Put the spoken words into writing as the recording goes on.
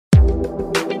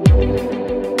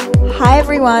Hi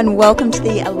everyone, welcome to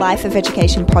the Life of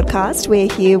Education podcast.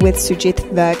 We're here with Sujith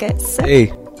Varghese.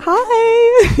 Hey.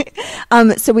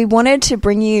 Hi. So we wanted to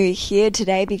bring you here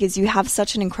today because you have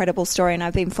such an incredible story, and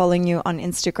I've been following you on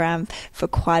Instagram for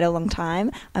quite a long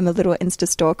time. I'm a little Insta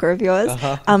stalker of yours.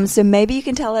 So maybe you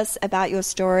can tell us about your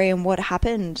story and what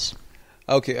happened.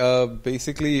 Okay,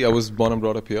 basically I was born and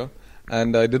brought up here,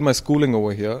 and I did my schooling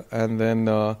over here, and then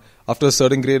after a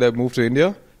certain grade I moved to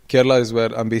India. Kerala is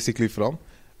where I'm basically from,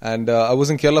 and I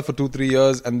was in Kerala for 2-3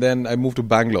 years, and then I moved to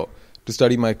Bangalore to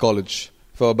study my college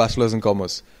for a bachelor's in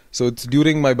commerce. So it's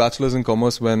during my bachelor's in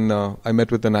commerce when I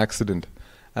met with an accident,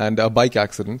 and a bike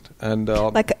accident, and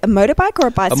like a motorbike or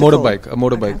a bicycle? A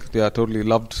motorbike. Okay. Yeah, totally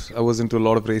loved. I was into a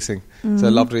lot of racing, so I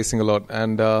loved racing a lot,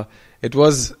 and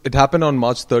it happened on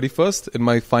March 31st in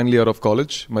my final year of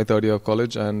college, my third year of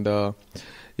college, and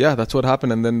yeah, that's what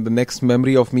happened. And then the next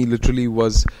memory of me literally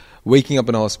was waking up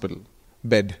in a hospital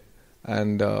bed,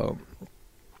 and by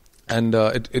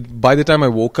the time I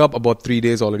woke up, about 3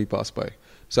 days already passed by.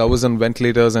 So I was on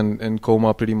ventilators and in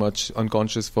coma, pretty much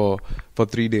unconscious for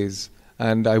 3 days.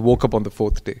 And I woke up on the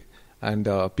 4th day. And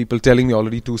people telling me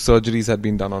already 2 surgeries had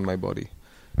been done on my body.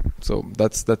 So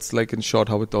that's like in short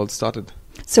how it all started.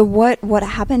 So what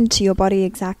happened to your body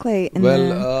exactly?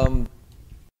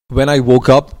 When I woke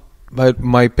up,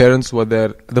 my parents were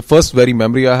there. The first very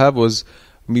memory I have was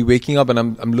me waking up, and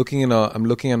I'm looking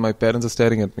and my parents are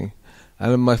staring at me.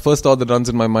 And my first thought that runs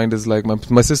in my mind is like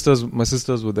my sisters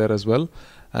were there as well,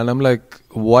 and I'm like,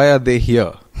 why are they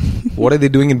here? What are they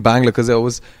doing in Bangalore?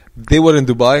 Because they were in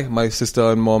Dubai, my sister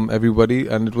and mom, everybody,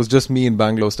 and it was just me in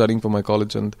Bangalore studying for my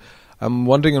college. And I'm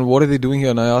wondering, and what are they doing here?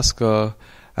 And I ask,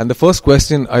 and the first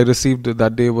question I received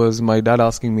that day was my dad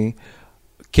asking me,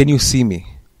 "Can you see me?"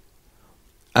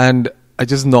 And I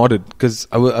just nodded because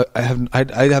I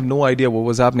have no idea what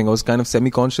was happening. I was kind of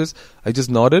semi-conscious. I just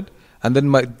nodded. And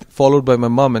then followed by my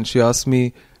mom, and she asked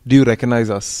me, "Do you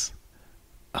recognize us?"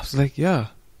 I was like, "Yeah."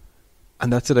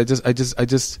 And that's it.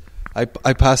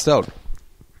 I passed out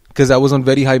because I was on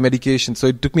very high medication. So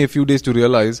it took me a few days to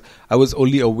realize I was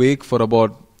only awake for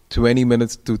about 20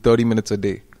 minutes to 30 minutes a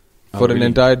day. An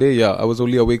entire day, yeah. I was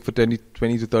only awake for 20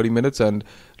 to 30 minutes, and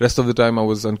rest of the time I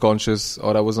was unconscious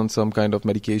or I was on some kind of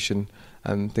medication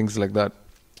and things like that.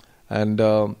 And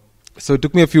so it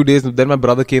took me a few days. Then my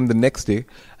brother came the next day,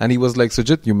 and he was like,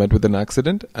 "Sujith, you met with an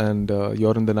accident, and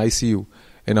you're in the ICU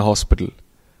in a hospital."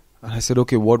 And I said,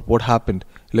 "Okay, what happened?"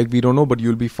 Like, "We don't know, but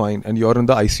you'll be fine, and you're in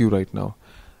the ICU right now."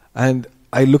 And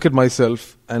I look at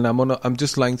myself, and I'm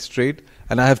just lying straight,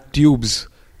 and I have tubes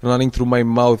running through my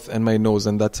mouth and my nose,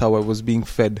 and that's how I was being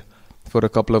fed for a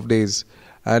couple of days.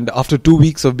 And after 2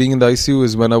 weeks of being in the ICU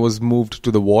is when I was moved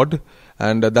to the ward,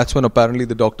 and that's when apparently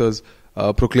the doctors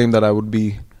proclaimed that I would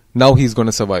be. Now he's going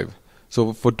to survive.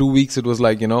 So for 2 weeks it was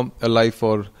like, a life,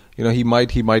 or he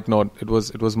might not. It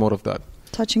was more of that.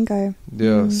 Touch and go.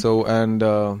 Yeah. So and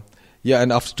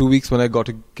after 2 weeks when I got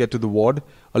to get to the ward,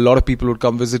 a lot of people would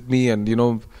come visit me, and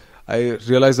I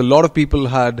realized a lot of people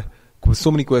had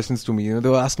so many questions to me. They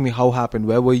were asking me how happened,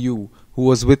 where were you, who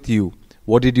was with you,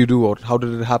 what did you do, or how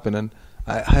did it happen? And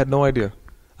I had no idea.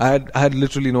 I had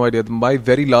literally no idea. My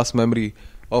very last memory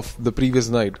of the previous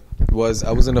night was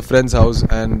I was in a friend's house,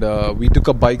 and we took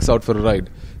our bikes out for a ride.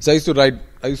 So I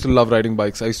used to love riding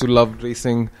bikes. I used to love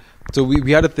racing. So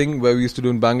we had a thing where we used to do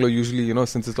in Bangalore usually,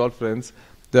 since it's all friends,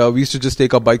 we used to just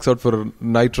take our bikes out for a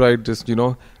night ride, just,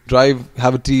 drive,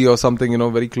 have a tea or something,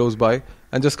 very close by,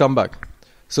 and just come back.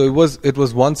 So it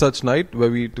was one such night where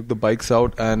we took the bikes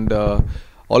out, and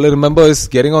all I remember is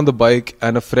getting on the bike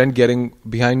and a friend getting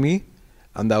behind me,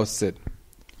 and that was it.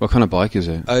 What kind of bike is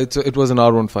it? It was an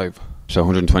R15. So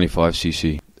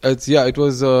 125cc. It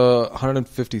was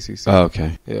 150cc. Oh,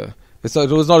 okay. Yeah. It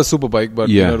was not a super bike, but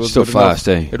yeah, it was still fast,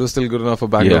 enough. It was still good enough for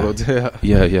Bangalore roads. Yeah.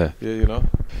 Yeah,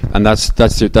 And that's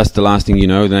the last thing you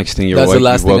know. The next thing you're That's awake, the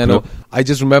last thing I know. Up. I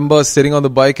just remember sitting on the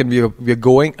bike, and we're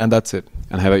going, and that's it.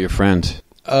 And how about your friend?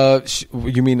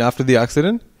 You mean after the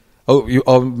accident?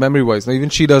 Oh, memory-wise. No, even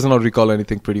she does not recall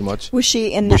anything pretty much. Was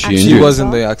she in the accident? She was in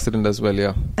the accident as well,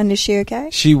 yeah. And is she okay?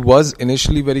 She was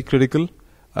initially very critical.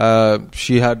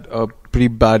 She had a pretty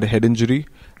bad head injury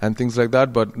and things like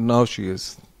that, but now she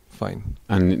is fine.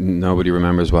 And nobody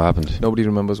remembers what happened? Nobody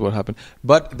remembers what happened.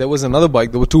 But there was another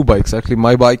bike. There were 2 bikes, actually.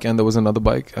 My bike, and there was another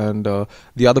bike. And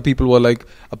the other people were like,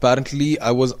 apparently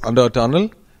I was under a tunnel,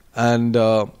 and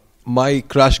my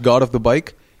crash guard of the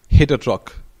bike hit a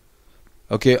truck.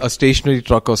 Okay, a stationary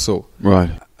truck or so.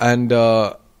 Right. And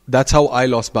that's how I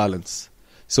lost balance.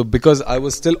 So because I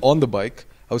was still on the bike,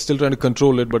 I was still trying to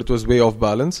control it, but it was way off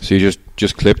balance. So you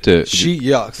just clipped it?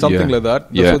 Something like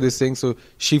that. That's what they're saying. So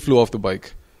she flew off the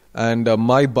bike. And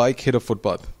my bike hit a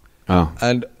footpath. Oh.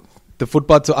 And the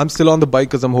footpath, so I'm still on the bike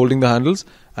because I'm holding the handles,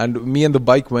 and me and the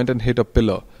bike went and hit a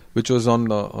pillar, which was on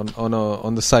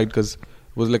the side, because it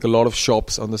was like a lot of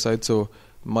shops on the side. So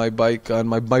my bike and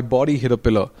my body hit a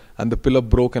pillar, and the pillar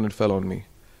broke and it fell on me.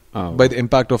 Oh. By the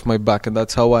impact of my back, and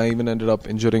that's how I even ended up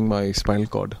injuring my spinal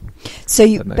cord. So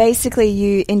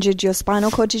you injured your spinal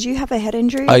cord. Did you have a head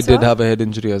injury? I did have a head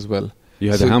injury as well. You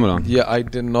had the helmet on? Yeah, I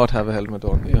did not have a helmet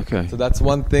on. Yeah. Okay. So that's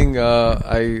one thing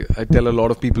I tell a lot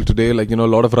of people today, like, a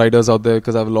lot of riders out there,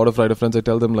 because I have a lot of rider friends. I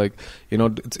tell them, like,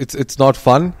 it's not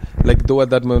fun. Like, though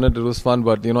at that moment it was fun,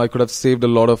 but I could have saved a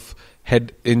lot of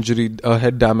head injury,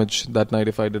 head damage that night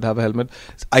if I did have a helmet.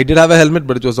 I did have a helmet,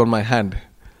 but it was on my hand.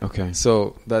 Okay.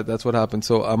 So that's what happened.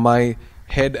 So my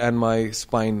head and my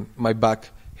spine, my back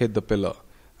hit the pillar.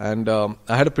 And I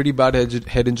had a pretty bad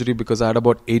head injury because I had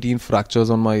about 18 fractures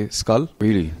on my skull.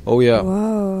 Really? Oh, yeah.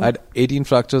 Whoa. I had 18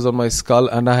 fractures on my skull,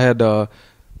 and I had...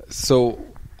 so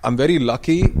I'm very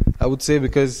lucky, I would say,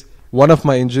 because one of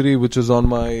my injury, which was on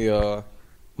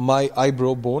my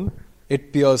eyebrow bone,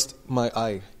 it pierced my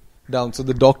eye down. So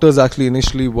the doctor's actually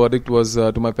initially verdict was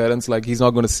to my parents, like, he's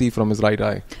not going to see from his right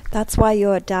eye. That's why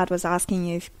your dad was asking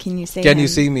you, can you see Can him? you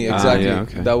see me? Exactly. Yeah,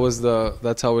 okay.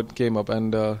 That's how it came up.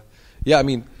 And yeah, I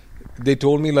mean, they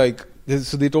told me, like,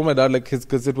 so they told my dad, like,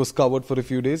 because it was covered for a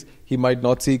few days, he might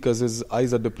not see because his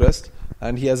eyes are depressed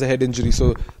and he has a head injury.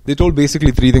 So they told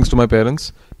basically 3 things to my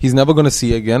parents. He's never going to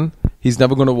see again. He's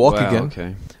never going to walk again.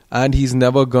 Okay. And he's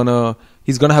going to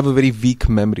have a very weak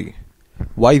memory.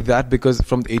 Why that? Because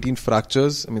from the 18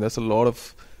 fractures, I mean, that's a lot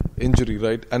of injury,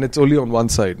 right? And it's only on one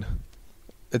side.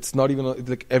 It's not even, it's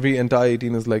like every entire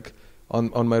 18 is like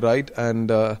on my right. And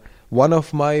one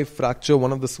of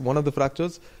the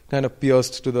fractures kind of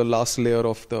pierced to the last layer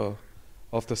of the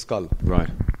skull. Right.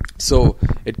 So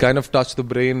it kind of touched the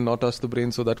brain, not touched the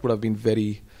brain. So that would have been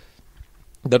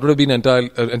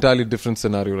entirely different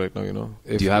scenario right now,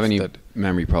 Do you have any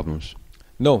memory problems?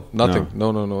 No, nothing.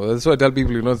 No. That's why I tell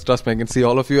people, trust me, I can see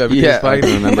all of you. Everything Yeah, is fine.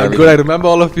 I'm good. I remember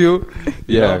all of you.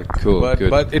 Yeah, cool. But, good.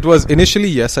 But it was initially,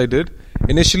 yes, I did.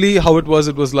 Initially, how it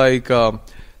was like,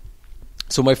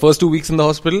 so my first 2 weeks in the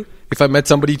hospital, if I met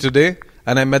somebody today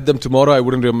and I met them tomorrow, I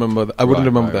wouldn't remember.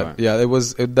 That. Right. Yeah, it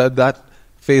was that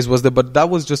phase was there, but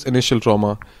that was just initial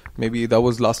trauma. Maybe that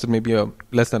lasted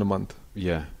less than a month.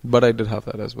 Yeah. But I did have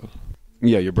that as well.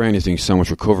 Yeah, your brain is doing so much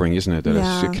recovering, isn't it? That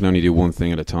Yeah. it can only do one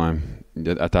thing at a time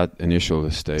at that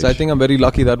initial stage. So I think I'm very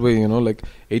lucky that way, like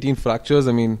 18 fractures,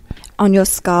 I mean... On your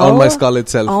skull? On my skull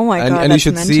itself. Oh my God, and that's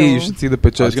you should see the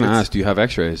picture. I was going to ask, do you have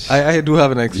x-rays? I do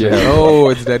have an X-ray. Yeah. Oh,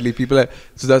 it's deadly.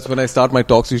 So that's when I start my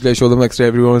talks. Usually I show them X-ray.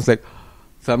 Everyone is like...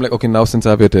 So I'm like, okay, now since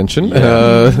I have your attention,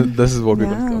 this is what we're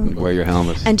going to talk about. Wear your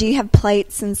helmet. And do you have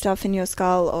plates and stuff in your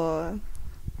skull, or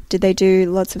did they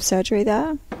do lots of surgery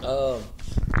there?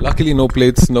 Luckily, no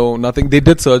plates, no nothing. They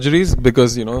did surgeries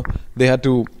because, they had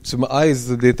to... So my eyes,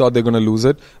 they thought they were going to lose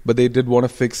it, but they did want to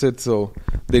fix it. So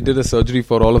they did a surgery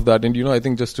for all of that. And, I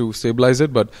think just to stabilize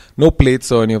it, but no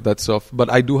plates or any of that stuff. But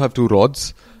I do have 2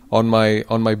 rods on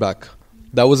my back.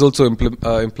 That was also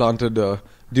implanted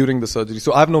during the surgery.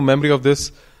 So I have no memory of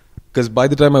this because by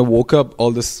the time I woke up,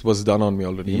 all this was done on me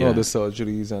already. The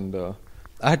surgeries and...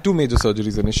 I had 2 major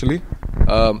surgeries initially,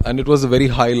 and it was a very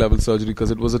high-level surgery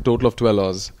because it was a total of 12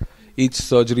 hours. Each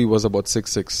surgery was about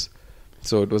 6.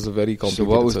 So it was a very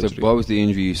complicated surgery. So what was the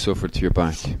injury you suffered to your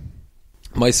back?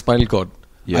 My spinal cord.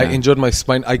 Yeah. I injured my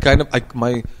spine.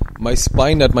 My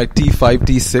spine at my T5,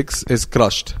 T6 is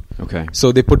crushed. Okay.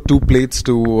 So they put 2 plates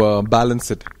to balance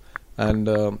it. And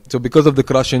so because of the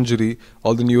crush injury,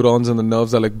 all the neurons and the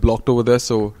nerves are like blocked over there.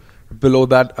 So below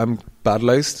that, I'm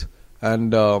paralyzed.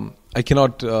 And I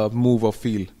cannot move or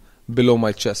feel below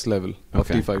my chest level of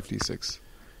T5, T6.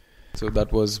 So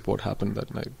that was what happened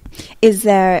that night. Is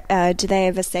there, do they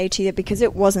ever say to you, because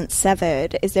it wasn't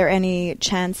severed, is there any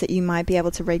chance that you might be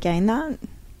able to regain that?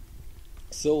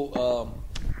 So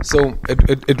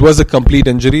it was a complete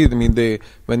injury. I mean,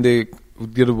 when they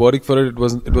did a verdict for it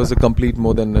was a complete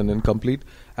more than an incomplete.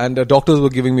 And doctors were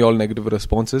giving me all negative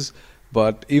responses.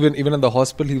 But even in the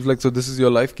hospital, he was like, so this is your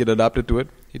life, get adapted to it.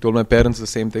 He told my parents the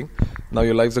same thing. Now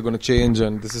your lives are going to change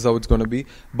and this is how it's going to be.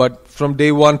 But from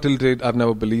day one till date, I've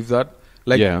never believed that.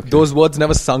 Those words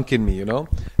never sunk in me,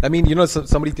 I mean,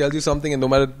 somebody tells you something and no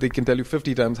matter they can tell you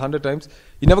 50 times, 100 times,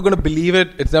 you're never going to believe it.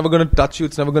 It's never going to touch you.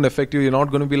 It's never going to affect you. You're not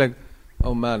going to be like,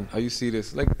 oh man, are you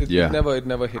serious? It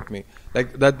never hit me.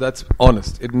 Like that's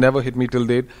honest. It never hit me till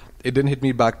date. It didn't hit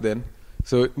me back then.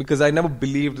 So, because I never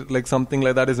believed like something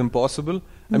like that is impossible.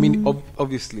 I mean,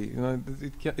 obviously,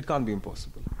 it can't be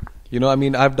impossible. I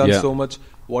mean, I've done so much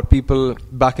what people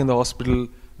back in the hospital,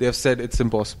 they have said it's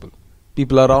impossible.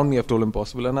 people around me have told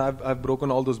impossible, and I've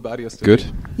broken all those barriers today. Good.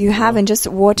 You have, and just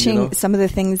watching some of the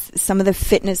things, some of the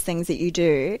fitness things that you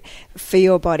do for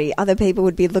your body, other people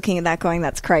would be looking at that going,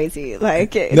 that's crazy.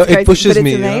 Like, it's crazy, it pushes but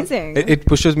me. it's amazing. It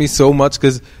pushes me so much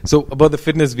so about the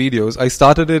fitness videos, I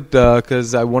started it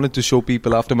because I wanted to show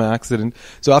people after my accident.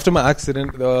 So after my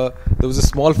accident, there was a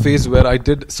small phase where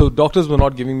so doctors were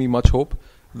not giving me much hope.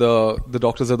 The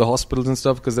doctors at the hospitals and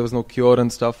stuff, because there was no cure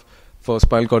and stuff for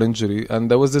spinal cord injury. And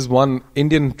there was this one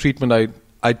Indian treatment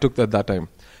I took at that time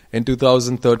in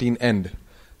 2013 end.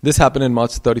 This happened in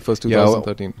March 31st,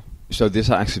 2013. So this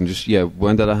accident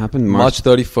when did that happen? March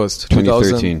 31st,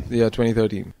 2013.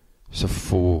 2013. So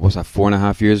what's that,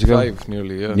 4.5 years ago? 5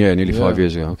 nearly, yeah. Yeah, nearly 5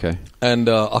 years ago, okay. And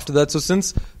after that, so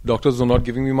since doctors were not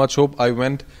giving me much hope, I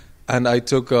went and I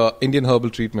took Indian herbal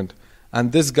treatment.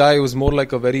 And this guy was more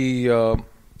like a very,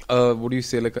 what do you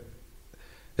say,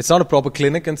 it's not a proper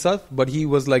clinic and stuff, but he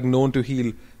was like known to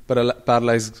heal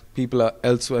paralyzed people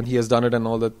elsewhere, and he has done it, and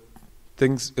all the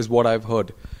things is what I've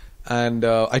heard. And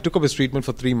I took up his treatment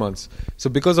for 3 months. So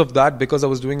because of that, because I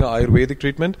was doing an Ayurvedic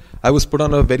treatment, I was put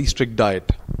on a very strict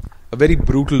diet. A very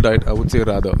brutal diet, I would say,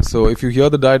 rather. So if you hear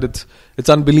the diet, it's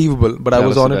unbelievable, but I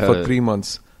was on it for 3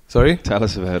 months. Sorry? Tell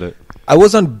us about it. I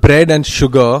was on bread and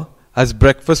sugar as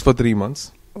breakfast for 3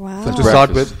 months. Wow. To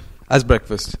start with, as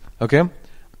breakfast. Okay?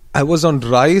 I was on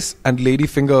rice and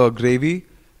ladyfinger gravy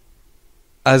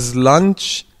as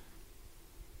lunch,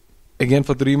 again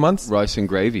for 3 months. Rice and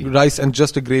gravy. Rice and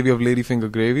just a gravy of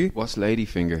ladyfinger gravy. What's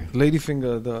ladyfinger?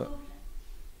 Ladyfinger, the...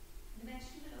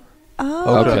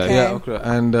 Oh, okra, okay. Yeah, okra.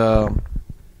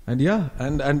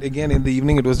 And again in the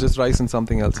evening it was just rice and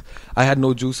something else. I had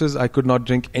no juices. I could not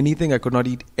drink anything. I could not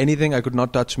eat anything. I could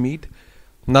not touch meat.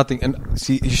 Nothing. And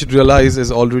see, you should realize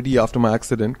is already after my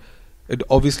accident, it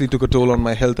obviously took a toll on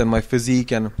my health and my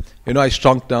physique, and I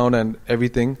shrunk down and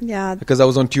everything. Yeah. Because I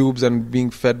was on tubes and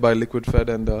being fed by liquid fed,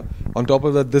 and on top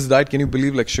of that, this diet, can you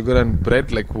believe, like sugar and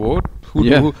bread? Like what?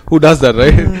 Who does that,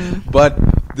 right? But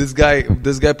this guy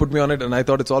put me on it, and I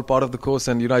thought it's all part of the course,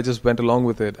 and I just went along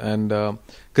with it. And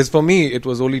because for me it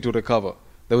was only to recover.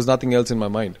 There was nothing else in my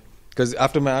mind. Because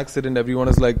after my accident, everyone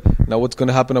is like, now what's going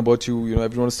to happen about you?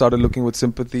 Everyone started looking with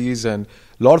sympathies, and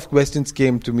a lot of questions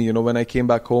came to me. When I came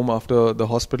back home after the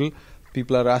hospital,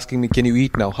 people are asking me, can you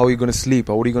eat now? How are you going to sleep?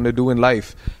 What are you going to do in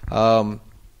life? And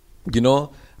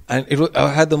I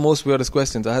had the most weirdest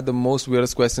questions.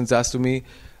 Asked to me,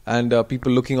 and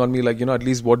people looking on me like, at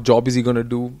least what job is he going to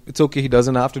do? It's okay, he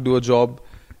doesn't have to do a job.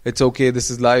 It's okay,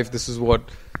 this is life, this is what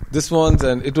this one's.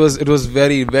 And it was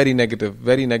very, very negative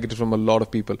from a lot of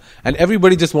people. And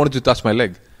everybody just wanted to touch my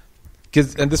leg.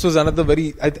 And this was another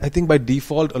I think by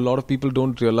default, a lot of people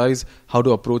don't realize how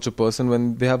to approach a person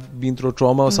when they have been through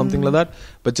trauma or something like that.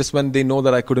 But just when they know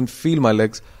that I couldn't feel my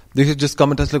legs, they should just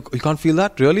come and touch, like, you can't feel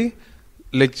that? Really?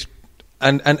 Like,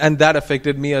 and that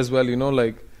affected me as well,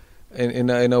 like, in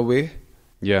a way.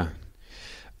 Yeah.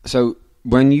 So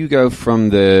when you go from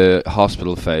the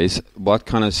hospital phase, what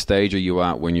kind of stage are you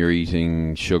at when you're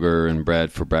eating sugar and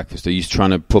bread for breakfast? Are you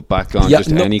trying to put back on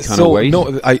any kind of weight?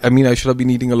 No, I should have been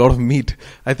eating a lot of meat,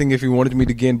 I think, if you wanted me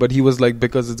to gain. But he was like,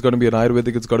 because it's going to be an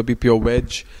Ayurvedic, it's got to be pure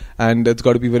veg, and it's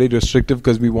got to be very restrictive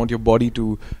because we want your body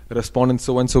to respond in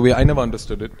so and so way. I never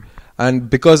understood it.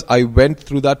 And because I went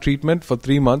through that treatment for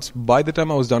 3 months, by the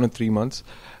time I was done in 3 months,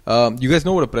 you guys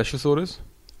know what a pressure sore is?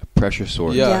 Pressure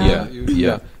sore.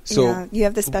 Yeah. So you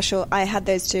have the special. I had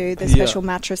those too. The special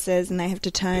mattresses, and they have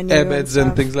to turn you. Beds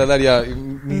and things like that. Yeah,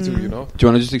 me too. Do you want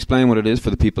to just explain what it is for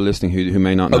the people listening who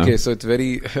may not know? Okay, so it's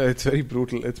very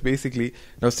brutal. It's basically,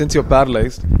 now since you're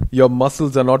paralyzed, your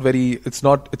muscles are not very. It's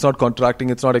not contracting.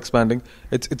 It's not expanding.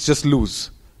 It's just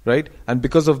loose, right? And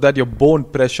because of that, your bone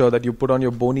pressure that you put on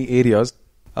your bony areas,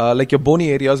 like your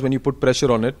bony areas, when you put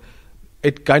pressure on it,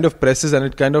 it kind of presses and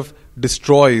it kind of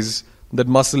destroys that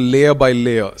muscle layer by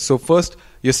layer. So first,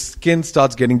 your skin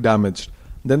starts getting damaged.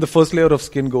 Then the first layer of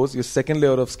skin goes, your second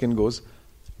layer of skin goes,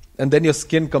 and then your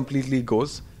skin completely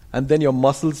goes, and then your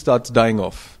muscle starts dying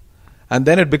off. And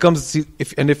then it becomes,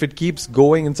 if it keeps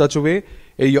going in such a way,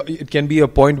 it can be a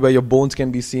point where your bones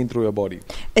can be seen through your body.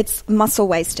 It's muscle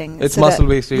wasting. It's muscle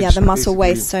wastage. Yeah, the muscle basically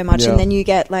wastes so much, and then you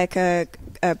get like a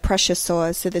pressure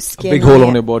sore, so the skin, a big hole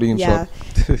on your body, in short.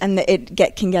 And it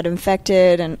can get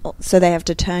infected, and so they have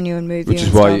to turn you and move you. Which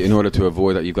is why, in order to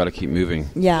avoid that, you've got to keep moving.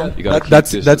 Yeah, you got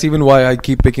that's even why I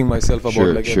keep picking myself up.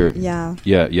 Sure. Yeah.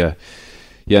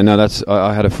 No, that's.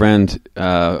 I had a friend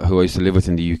who I used to live with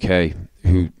in the UK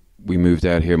who we moved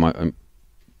out here.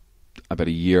 About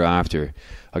a year after,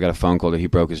 I got a phone call that he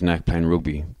broke his neck playing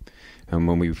rugby. And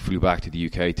when we flew back to the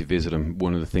UK to visit him,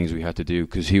 one of the things we had to do,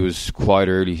 because he was quite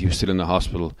early, he was still in the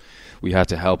hospital, we had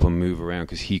to help him move around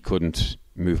because he couldn't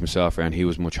move himself around. He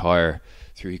was much higher.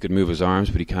 He could move his arms,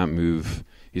 but he can't move.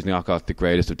 He's not got the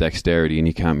greatest of dexterity, and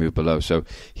he can't move below. So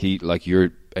he, like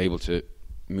you're able to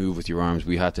move with your arms,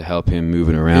 we had to help him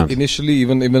moving around. Initially,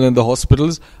 even in the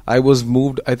hospitals, I was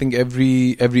moved, I think,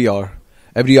 every hour.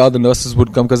 Every hour the nurses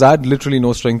would come, because I had literally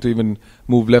no strength to even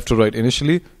move left or right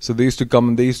initially. So they used to come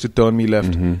and they used to turn me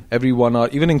left every 1 hour,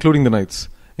 even including the nights.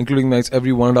 Including nights,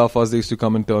 every 1.5 hours they used to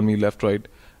come and turn me left, right.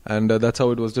 And that's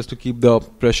how it was, just to keep the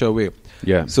pressure away.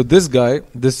 Yeah. So this guy,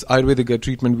 this Ayurvedic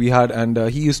treatment we had, and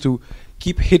he used to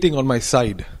keep hitting on my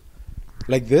side.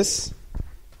 Like this.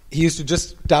 He used to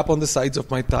just tap on the sides of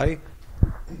my thigh.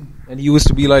 And he used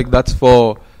to be like, that's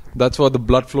for the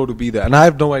blood flow to be there. And I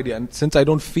have no idea. And since I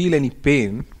don't feel any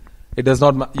pain, it does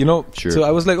not, Sure. So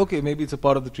I was like, okay, maybe it's a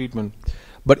part of the treatment.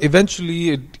 But eventually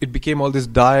it became all this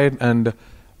diet, and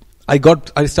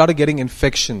I started getting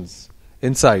infections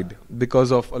inside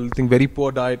because of I think very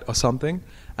poor diet or something.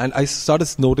 And I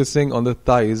started noticing on the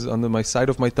thighs, my side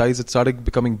of my thighs, it started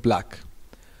becoming black.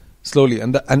 Slowly.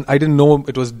 And I didn't know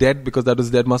it was dead, because that was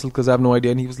dead muscle, because I have no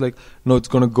idea. And he was like, no, it's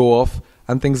going to go off,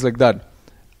 and things like that.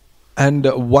 And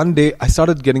one day I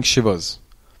started getting shivers.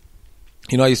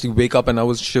 I used to wake up and I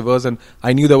was shivers, and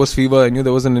I knew there was fever, I knew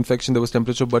there was an infection, there was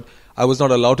temperature, but I was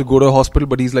not allowed to go to a hospital.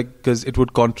 But he's like, because it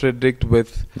would contradict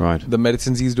with the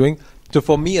medicines he's doing. So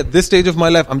for me, at this stage of my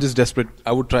life, I'm just desperate.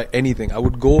 I would try anything. I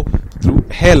would go through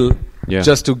hell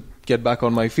just to get back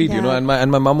on my feet, And my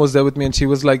mom was there with me, and she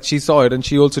was like, she saw it and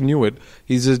she also knew it.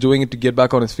 He's just doing it to get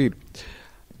back on his feet.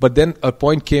 But then a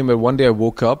point came where one day I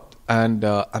woke up, and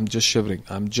I'm just shivering.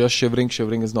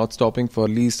 Shivering is not stopping for at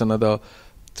least another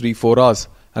 3-4 hours.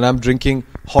 And I'm drinking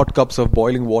hot cups of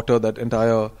boiling water that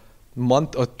entire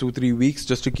month or 2-3 weeks,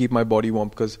 just to keep my body warm,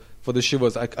 because for the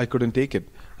shivers, I couldn't take it.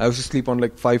 I used to sleep on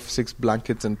like 5-6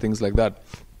 blankets and things like that.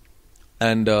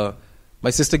 And my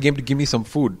sister came to give me some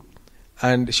food.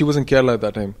 And she was in Kerala at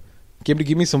that time. Came to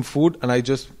give me some food, and I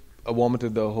just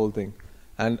vomited the whole thing.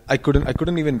 And I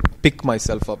couldn't even pick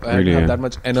myself up. I didn't have that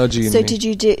much energy in me. So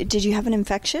did you have an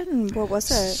infection? What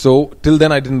was it? So till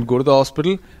then I didn't go to the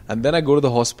hospital, and then I go to the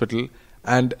hospital,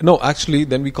 and no, actually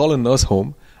then we call a nurse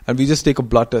home, and we just take a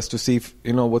blood test to see if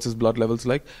what's his blood levels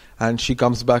like. And she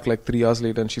comes back like 3 hours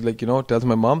later, and she's like, tells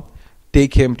my mom,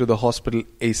 take him to the hospital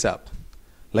ASAP.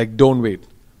 Like, don't wait.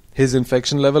 His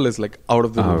infection level is like out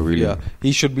of the roof. Really? Yeah,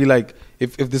 he should be like,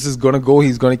 if this is gonna go,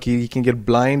 he can get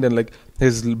blind, and like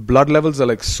his blood levels are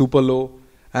like super low,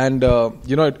 and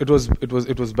it was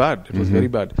bad. It was very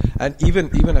bad. And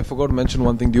even I forgot to mention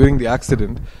one thing during the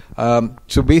accident.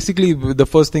 So basically, the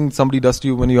first thing somebody does to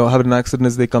you when you have an accident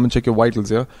is they come and check your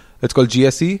vitals. Yeah, it's called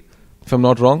GSE, if I'm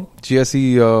not wrong.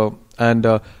 GSE,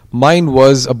 and mine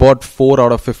was about 4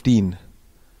 out of 15.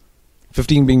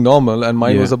 15 being normal, and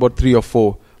mine was about 3 or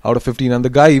 4 out of 15. And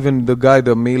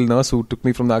the male nurse who took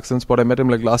me from the accident spot, I met him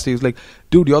like last year. He was like,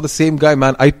 dude, you're the same guy,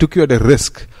 man. I took you at a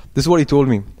risk. This is what he told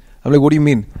me. I'm like, what do you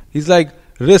mean? He's like,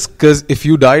 risk, because if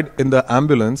you died in the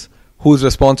ambulance, whose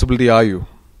responsibility are you?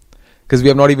 Because we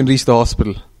have not even reached the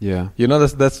hospital. Yeah.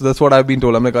 That's what I've been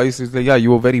told. I'm like, he's like, yeah,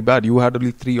 you were very bad. You had only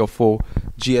 3 or 4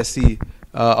 GSE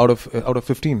out of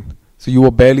 15. So you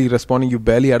were barely responding. You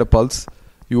barely had a pulse.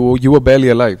 You were barely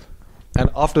alive. And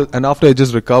after I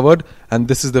just recovered, and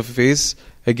this is the phase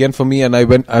again for me, and I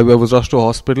was rushed to a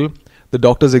hospital. The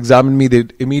doctors examined me. They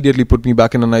immediately put me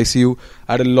back in an ICU.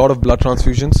 I had a lot of blood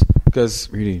transfusions because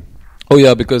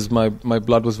because my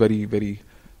blood was very, very,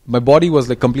 my body was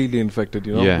like completely infected,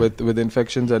 with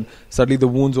infections, and suddenly the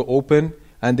wounds were open,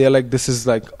 and they're like, this is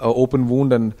like an open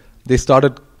wound, and they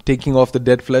started taking off the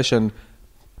dead flesh, and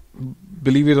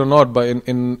believe it or not,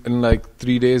 in like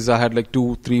 3 days I had like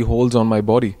 2-3 holes on my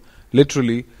body.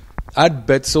 Literally, I had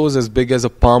bed sores as big as a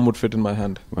palm would fit in my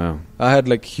hand. Wow. I had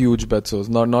like huge bed sores,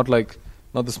 not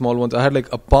the small ones. I had like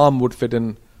a palm would fit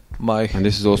in my... And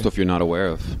this is all stuff you're not aware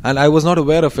of. And I was not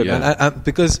aware of it. Yeah. And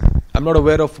because I'm not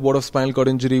aware of what a spinal cord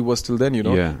injury was till then,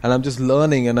 Yeah. And I'm just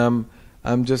learning, and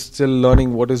I'm just still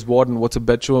learning what is what, and what's a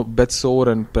bed sore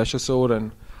and pressure sore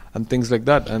and things like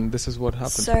that. And this is what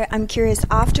happened. So I'm curious,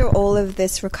 after all of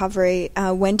this recovery,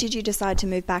 when did you decide to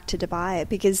move back to Dubai?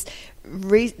 Because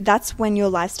that's when your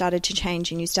life started to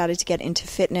change, and you started to get into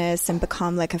fitness and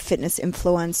become like a fitness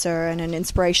influencer and an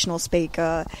inspirational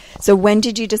speaker. So when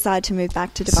did you decide to move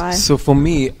back to Dubai? So for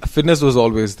me, fitness was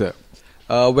always there.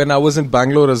 When I was in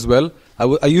Bangalore as well,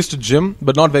 I used to gym,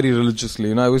 but not very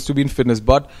religiously. I used to be in fitness,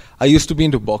 but I used to be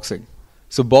into boxing.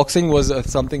 So boxing was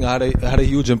something had a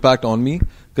huge impact on me,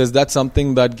 because that's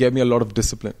something that gave me a lot of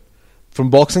discipline. From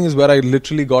boxing is where I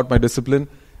literally got my discipline.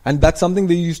 And that's something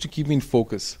that used to keep me in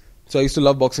focus. So I used to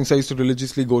love boxing. So I used to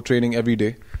religiously go training every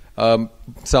day.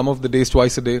 Some of the days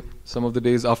twice a day, some of the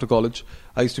days after college,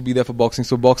 I used to be there for boxing.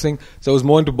 So I was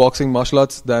more into boxing, martial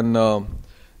arts than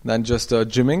just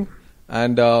gymming.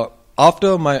 And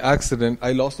after my accident,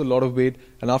 I lost a lot of weight.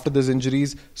 And after those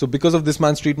injuries, so because of this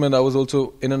man's treatment, I was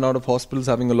also in and out of hospitals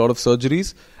having a lot of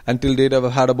surgeries. Until date,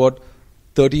 I've had about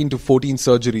 13 to 14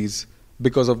 surgeries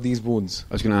because of these wounds.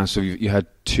 I was going to ask, so you had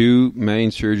 2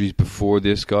 main surgeries before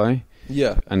this guy?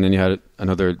 Yeah. And then you had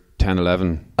another 10,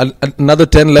 11. Another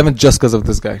 10, 11 just because of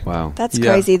this guy. Wow. That's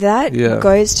crazy. That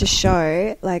goes to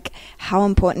show like how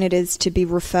important it is to be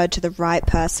referred to the right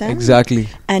person. Exactly.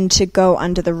 And to go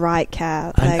under the right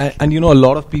care. And you know, a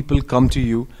lot of people come to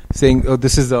you saying, oh,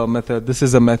 this is a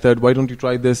method, why don't you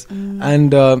try this?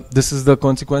 And this is the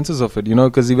consequences of it, you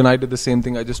know, because even I did the same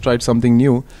thing. I just tried something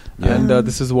new. And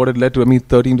this is what it led to. I mean,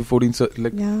 13 to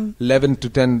 14, 11 to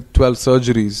 10, 12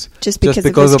 surgeries. Just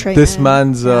because of this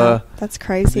man's... that's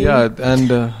crazy. Yeah,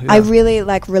 and... I really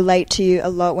relate to you a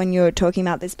lot when you're talking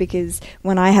about this, because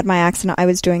when I had my accident, I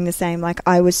was doing the same. Like,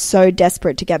 I was so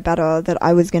desperate to get better that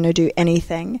I was going to do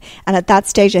anything. And at that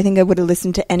stage, I think I would have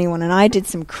listened to anyone. And I did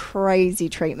some crazy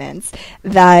treatments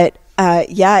that... but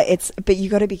you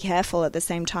got to be careful at the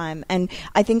same time. And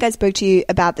I think I spoke to you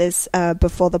about this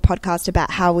before the podcast,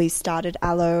 about how we started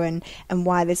Aloe and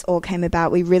why this all came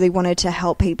about. We really wanted to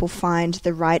help people find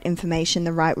the right information,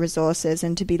 the right resources,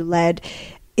 and to be led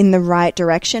in the right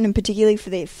direction, and particularly for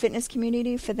the fitness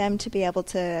community, for them to be able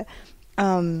to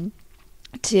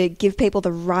give people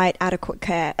the right adequate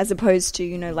care, as opposed to,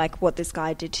 you know, like what this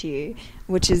guy did to you,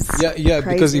 which is crazy.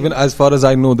 Because even as far as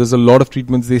I know, there's a lot of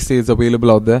treatments they say is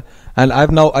available out there, and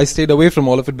I stayed away from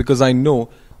all of it because I know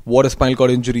what a spinal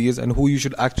cord injury is and who you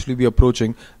should actually be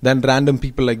approaching than random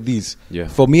people like these. Yeah.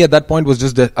 For me at that point I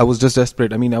was just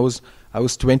desperate. I mean, I was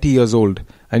 20 years old,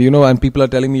 and you know, and people are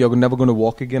telling me you're never going to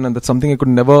walk again, and that's something I could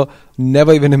never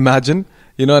even imagine,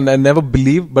 you know, and I never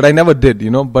believed, but I never did, you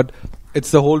know. But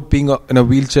it's the whole being in a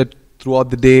wheelchair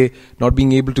throughout the day, not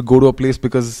being able to go to a place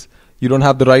because you don't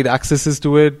have the right accesses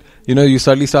to it. You know, you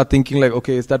suddenly start thinking like,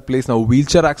 okay, is that place now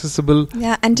wheelchair accessible?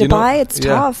 Yeah, and Dubai, it's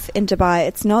tough in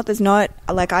Dubai. There's not,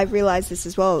 like, I realized this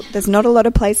as well. There's not a lot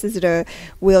of places that are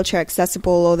wheelchair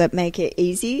accessible or that make it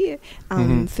easy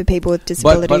for people with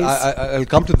disabilities. But I'll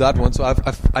come to that one. So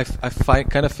I've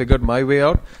kind of figured my way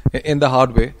out in the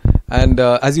hard way. And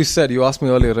as you said, you asked me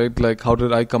earlier, right? Like, how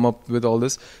did I come up with all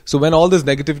this? So when all this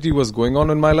negativity was going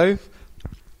on in my life,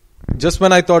 just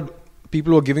when I thought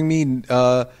people were giving me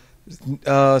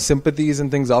sympathies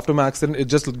and things after my accident, it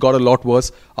just got a lot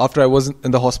worse after I was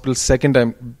in the hospital second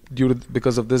time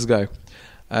because of this guy.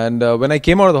 And when I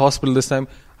came out of the hospital this time,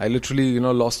 I literally, you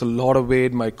know, lost a lot of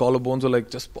weight. My collarbones were like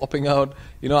just popping out.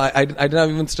 You know, I didn't have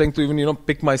even strength to even, you know,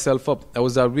 pick myself up. I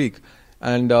was that weak.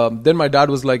 And then my dad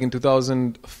was like, in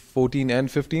 2014 and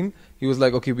 15, he was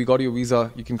like, okay, we got your visa.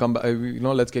 You can come back. You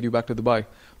know, let's get you back to Dubai.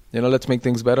 You know, let's make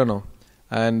things better now.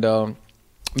 And me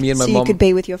and my mom. So you could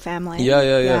be with your family.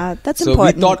 Yeah. That's so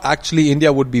important. We thought actually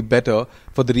India would be better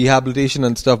for the rehabilitation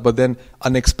and stuff, but then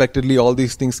unexpectedly all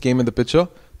these things came in the picture.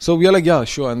 So we are like, yeah,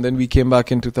 sure. And then we came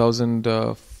back in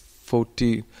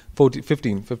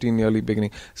 2015 early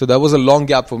beginning. So that was a long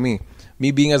gap for me.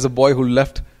 Me being as a boy who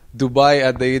left Dubai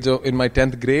at the age of, in my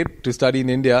 10th grade to study in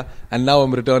India, and now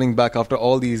I'm returning back after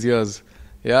all these years.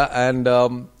 Yeah, and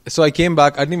so I came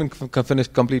back. I didn't even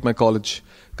complete my college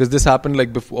because this happened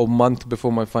like a month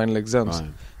before my final exams.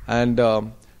 Right. And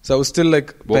so I was still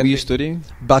like... What were you studying?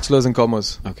 Bachelor's in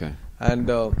Commerce. Okay.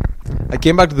 And I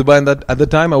came back to Dubai, and at the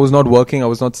time I was not working, I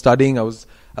was not studying, I was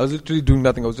literally doing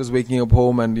nothing. I was just waking up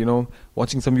home and, you know,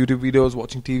 watching some YouTube videos,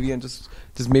 watching TV, and just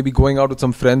maybe going out with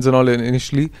some friends and all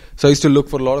initially. So I used to look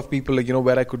for a lot of people, like, you know,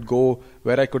 where I could go,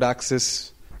 where I could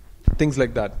access, things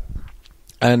like that.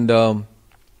 And so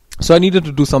I needed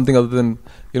to do something other than,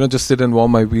 you know, just sit and warm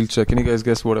my wheelchair. Can you guys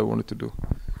guess what I wanted to do?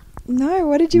 No,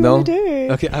 what did you want to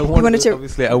do? Okay, I wanted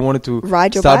to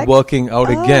ride your start bike? Working out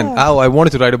again. I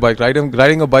wanted to ride a bike.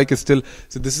 Riding a bike is still...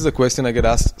 So this is a question I get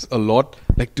asked a lot.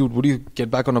 Like, dude, would you get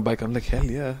back on a bike? I'm like, hell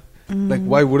yeah. Like,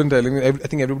 why wouldn't I? I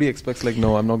think everybody expects, like,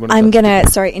 no, I'm not going to. I'm going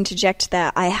to, interject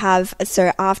there.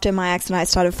 So after my accident, I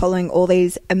started following all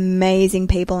these amazing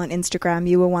people on Instagram.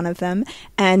 You were one of them.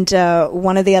 And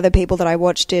one of the other people that I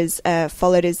watched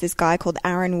followed is this guy called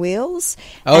Aaron Wheels.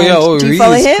 Oh, and yeah. Do you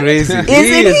follow him? Crazy.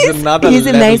 He's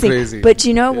amazing. Crazy. But do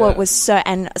you know what was so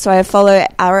I follow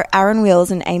Aaron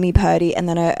Wheels and Amy Purdy and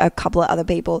then a couple of other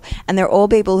people. And they're all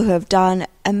people who have done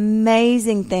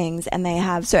amazing things, and they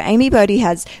have. So Amy Purdy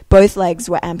has both legs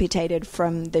were amputated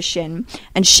from the shin,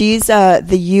 and she's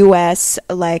the US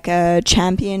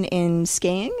champion in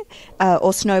skiing.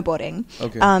 or snowboarding.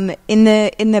 Okay. In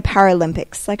the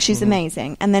Paralympics. Like, she's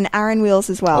amazing. And then Aaron Wheels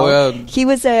as well. Oh, yeah. He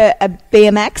was a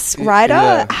BMX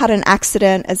rider, had an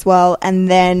accident as well, and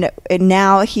then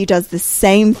now he does the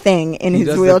same thing in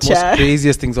his wheelchair. The most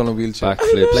craziest things on a wheelchair.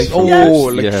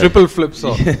 Backflips. Like, triple flips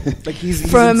off. Like, he's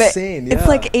insane. It's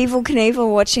like Evel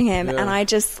Knievel watching him, and I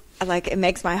just... like, it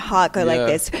makes my heart go like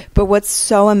this. But what's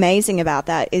so amazing about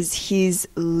that is he's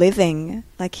living.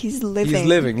 Like, he's living. He's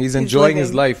living. He's enjoying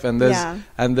his life. And there's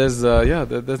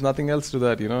nothing else to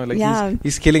that, you know. Like,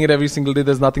 he's killing it every single day.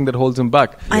 There's nothing that holds him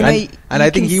back. I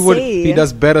think he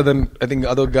does better than, I think,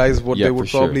 other guys, what they would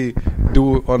probably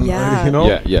do on, you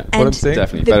know. Yeah. What I'm saying?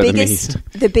 Definitely better than me.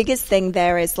 The biggest thing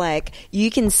there is, like,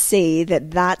 you can see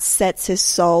that sets his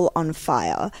soul on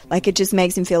fire. Like, it just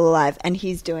makes him feel alive. And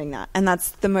he's doing that. And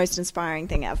that's the most inspiring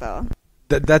thing ever.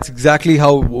 That's exactly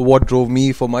what drove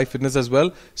me for my fitness as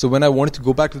well. So when I wanted to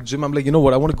go back to the gym, I'm like, you know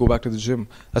what, I want to go back to the gym.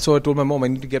 That's what I told my mom. I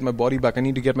need to get my body back. I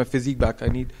need to get my physique back. I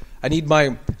need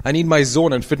my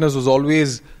zone. And fitness was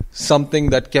always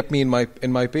something that kept me in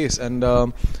my pace. And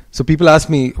so people ask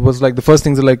me, was like, the first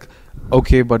things are like,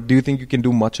 okay, but do you think you can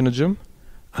do much in a gym?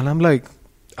 And I'm like,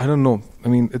 I don't know. I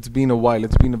mean, it's been a while.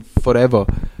 It's been forever.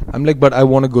 I'm like, but I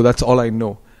want to go. That's all I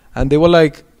know. And they were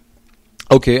like,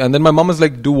 okay. And then my mom was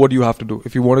like, do what you have to do.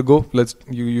 If you want to go,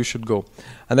 you should go.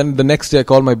 And then the next day I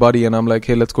called my buddy and I'm like,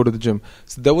 hey, let's go to the gym.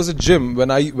 So there was a gym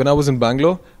when I was in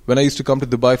Bangalore, when I used to come to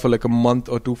Dubai for like a month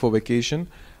or two for vacation.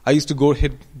 I used to go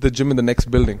hit the gym in the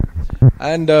next building.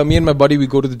 And me and my buddy, we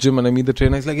go to the gym and I meet the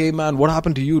trainer. He's like, hey man, what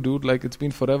happened to you, dude? Like, it's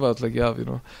been forever. I was like, yeah, you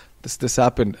know, this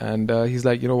happened. And he's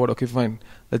like, you know what? Okay, fine.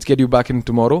 Let's get you back in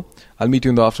tomorrow. I'll meet you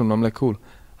in the afternoon. I'm like, cool.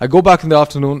 I go back in the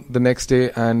afternoon the next day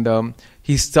and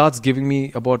he starts giving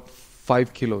me about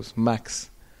 5 kilos max.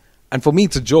 And for me,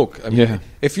 it's a joke. I mean,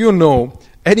 if you know,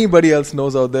 anybody else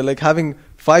knows out there, like having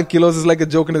 5 kilos is like a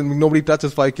joke and nobody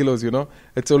touches 5 kilos, you know.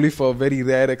 It's only for very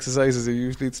rare exercises.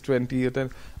 Usually it's 20 or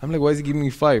 10. I'm like, why is he giving me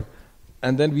 5?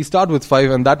 And then we start with 5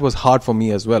 and that was hard for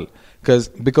me as well.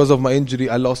 Because of my injury,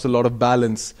 I lost a lot of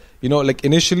balance. You know, like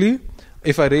initially,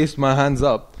 if I raised my hands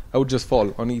up, I would just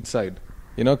fall on each side.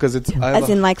 You know, because it's... As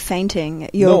in like fainting?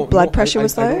 Your blood pressure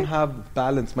was low? I don't have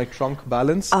balance. My trunk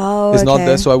balance is not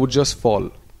there, so I would just fall.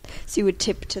 So you would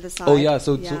tip to the side? Oh, yeah.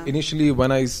 So initially,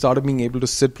 when I started being able to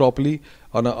sit properly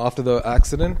after the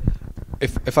accident,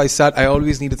 if I sat, I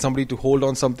always needed somebody to hold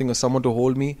on something or someone to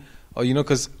hold me. Or, you know,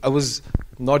 because I was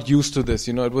not used to this.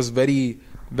 You know, it was very,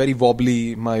 very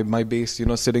wobbly, my base, you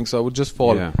know, sitting. So I would just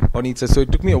fall on each side. So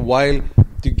it took me a while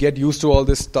to get used to all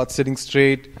this, start sitting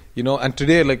straight, you know. And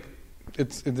today, like,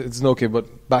 it's okay,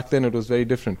 but back then it was very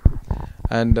different.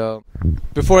 And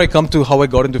before I come to how I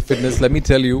got into fitness, let me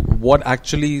tell you what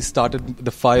actually started the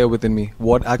fire within me.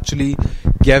 What actually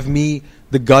gave me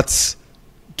the guts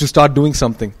to start doing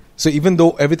something. So even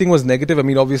though everything was negative, I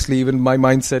mean, obviously even my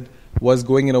mindset was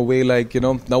going in a way like, you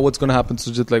know, now what's going to happen,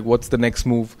 Sujith? Like, what's the next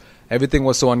move? Everything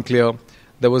was so unclear.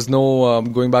 There was no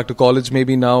going back to college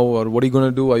maybe now, or what are you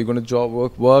going to do? Are you going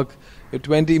to work? You're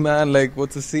 20, man, like,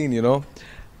 what's the scene, you know?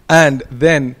 And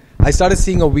then I started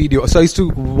seeing a video. So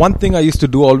one thing I used to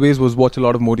do always was watch a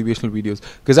lot of motivational videos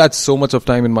because I had so much of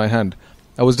time in my hand.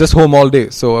 I was just home all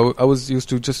day. So I was used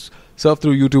to just surf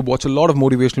through YouTube, watch a lot of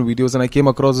motivational videos. And I came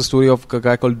across the story of a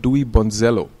guy called Dewey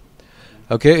Bonzello.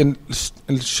 Okay,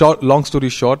 long story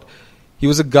short, he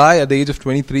was a guy at the age of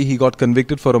 23. He got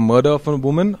convicted for a murder of a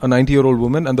woman, a 90-year-old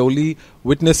woman. And the only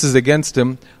witnesses against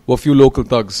him were a few local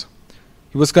thugs.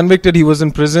 He was convicted. He was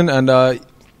in prison and...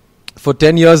 for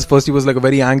 10 years, first he was like a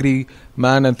very angry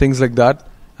man and things like that.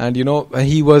 And, you know,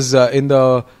 he was in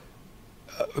the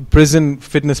prison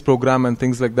fitness program and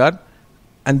things like that.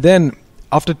 And then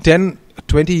after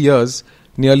 20 years,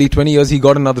 nearly 20 years, he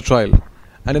got another trial.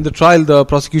 And in the trial, the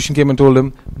prosecution came and told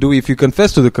him, Dewey, if you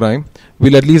confess to the crime,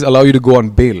 we'll at least allow you to go on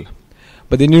bail.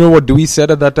 But then you know what Dewey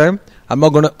said at that time? I'm not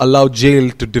going to allow jail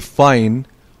to define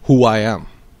who I am.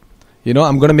 You know,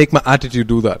 I'm going to make my attitude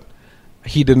do that.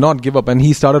 He did not give up and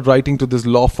he started writing to this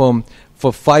law firm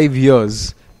for 5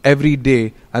 years every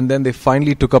day, and then they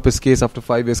finally took up his case after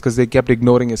 5 years because they kept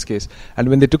ignoring his case. And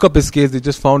when they took up his case, they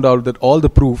just found out that all the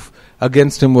proof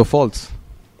against him were false.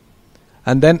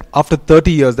 And then after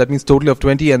 30 years, that means total of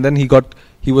 20, and then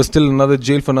he was still in another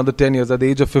jail for another 10 years. At the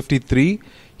age of 53,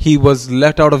 he was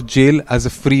let out of jail as a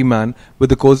free man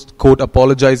with the court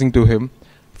apologizing to him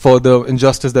for the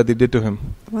injustice that they did to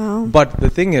him. Wow. But the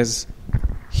thing is,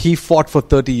 he fought for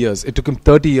 30 years. It took him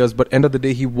 30 years, but end of the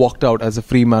day, he walked out as a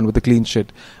free man with a clean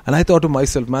shit. And I thought to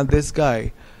myself, man, this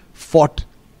guy fought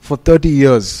for 30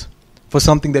 years for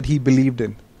something that he believed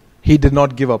in. He did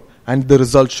not give up. and the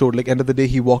result showed. Like, end of the day,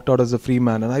 he walked out as a free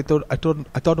man. And I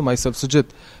thought to myself, Sujith,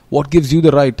 what gives you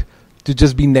the right to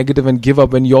just be negative and give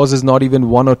up when yours is not even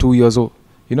 1 or 2 years old?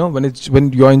 You know,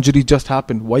 when your injury just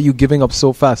happened, why are you giving up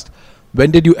so fast?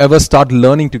 When did you ever start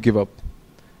learning to give up?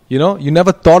 You know, you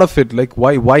never thought of it. Like,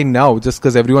 why now? Just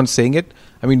because everyone's saying it?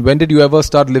 I mean, when did you ever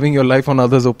start living your life on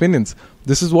others' opinions?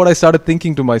 This is what I started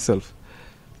thinking to myself.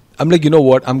 I'm like, you know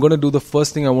what? I'm going to do the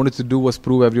first thing I wanted to do was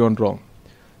prove everyone wrong.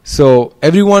 So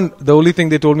everyone, the only thing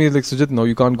they told me is like, Sujith, no,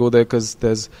 you can't go there because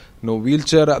there's no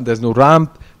wheelchair, there's no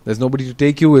ramp, there's nobody to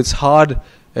take you, it's hard,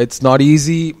 it's not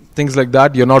easy, things like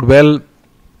that, you're not well,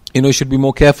 you know, you should be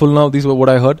more careful now. These were what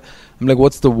I heard. I'm like,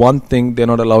 what's the one thing they're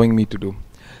not allowing me to do?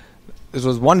 This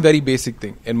was one very basic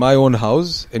thing. In my own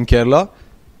house in Kerala,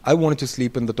 I wanted to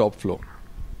sleep in the top floor.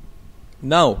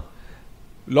 Now,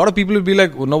 a lot of people will be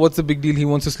like, well, no, what's the big deal? He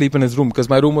wants to sleep in his room, because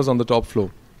my room was on the top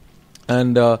floor.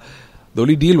 And the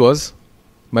only deal was,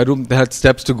 my room, they had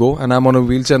steps to go, and I'm on a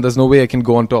wheelchair, and there's no way I can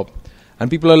go on top. And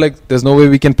people are like, there's no way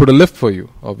we can put a lift for you,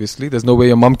 obviously. There's no way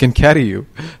your mom can carry you.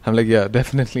 I'm like, yeah,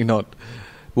 definitely not.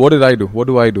 What did I do? What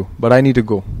do I do? But I need to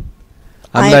go.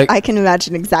 I can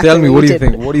imagine exactly. Tell me, what do you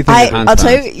think? What do you think? I'll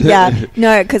tell you, yeah,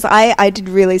 no, because I did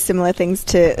really similar things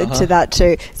to that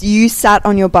too. You sat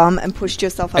on your bum and pushed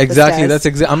yourself up exactly, the stairs. That's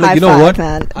exactly. I'm like, High you know five, what?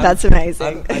 Man. That's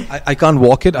amazing. I can't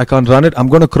walk it. I can't run it. I'm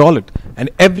going to crawl it. And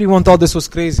everyone thought this was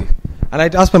crazy. And I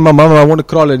asked my mom, I want to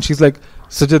crawl it. And she's like,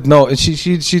 Sujith, no. And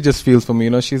she just feels for me, you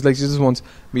know. She's like, she just wants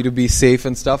me to be safe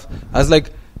and stuff. I was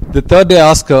like, the third day I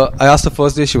asked her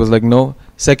first day, she was like, no.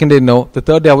 Second day, no. The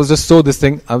third day, I was just this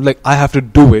thing. I was like, I have to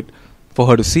do it for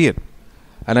her to see it.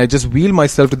 And I just wheel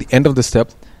myself to the end of the step,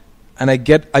 and I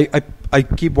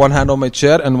keep one hand on my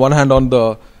chair and one hand on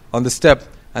the step,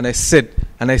 and I sit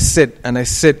and I sit and I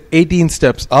sit 18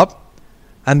 steps up,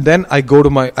 and then I go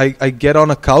to I get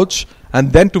on a couch,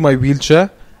 and then to my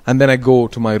wheelchair, and then I go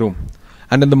to my room.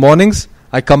 And in the mornings,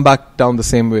 I come back down the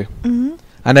same way. Mm-hmm.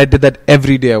 And I did that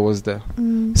every day I was there.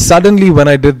 Suddenly, when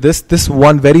I did this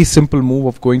one very simple move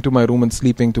of going to my room and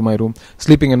sleeping in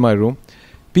my room,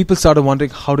 people started wondering,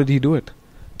 how did he do it?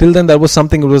 Till then, that was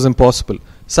something that was impossible.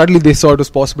 Suddenly, they saw it was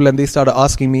possible, and they started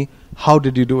asking me, how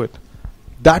did you do it?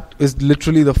 That is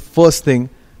literally the first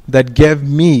thing that gave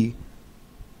me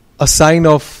a sign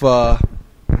of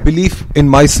belief in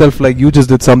myself, like, you just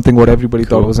did something what everybody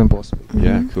thought was impossible.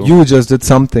 Yeah, cool. You just did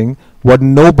something what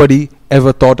nobody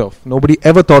ever thought of. Nobody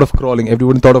ever thought of crawling.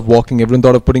 Everyone thought of walking. Everyone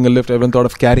thought of putting a lift. Everyone thought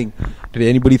of carrying. Did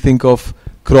anybody think of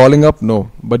crawling up?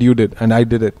 No, but you did, and I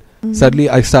did it. Mm-hmm. Suddenly,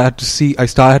 I started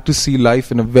to see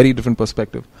life in a very different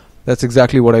perspective. That's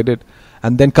exactly what I did.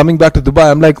 And then coming back to Dubai,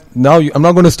 I'm like, now I'm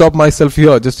not going to stop myself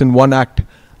here just in one act.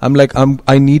 I'm like,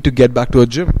 I need to get back to a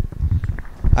gym.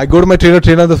 I go to my trainer.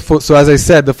 So as I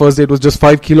said, the first day it was just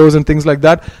 5 kilos and things like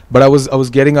that. But I was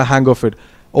getting a hang of it.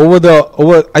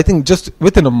 Over I think just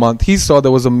within a month, he saw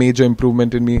there was a major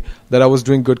improvement in me, that I was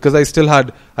doing good, because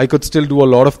I could still do a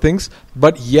lot of things.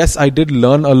 But yes, I did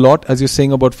learn a lot, as you're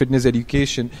saying, about fitness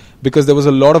education, because there was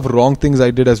a lot of wrong things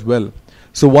I did as well.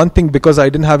 So one thing, because I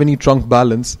didn't have any trunk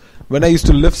balance, when I used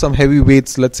to lift some heavy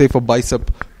weights, let's say for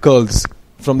bicep curls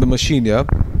from the machine, yeah.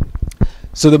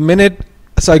 So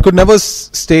I could never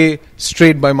stay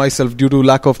straight by myself due to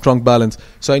lack of trunk balance.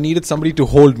 So I needed somebody to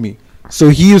hold me. So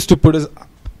he used to put his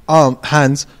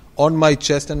hands on my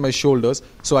chest and my shoulders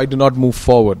so I do not move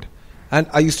forward. And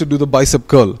I used to do the bicep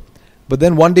curl. But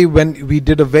then one day when we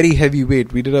did a very heavy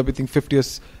weight, we did everything 50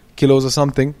 kilos or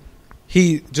something,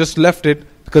 he just left it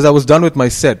because I was done with my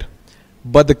set.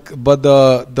 But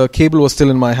the cable was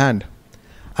still in my hand.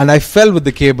 And I fell with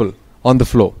the cable on the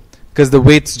floor because the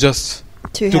weights just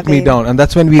took me down. And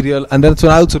that's when that's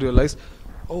when I also realized,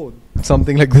 oh,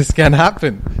 something like this can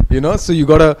happen, you know. So you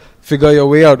gotta figure your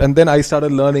way out. And then I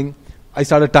started learning. I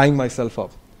started tying myself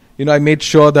up. You know, I made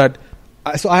sure that.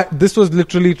 This was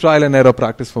literally trial and error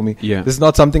practice for me. Yeah. This is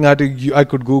not something I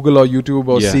could Google or YouTube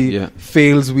or see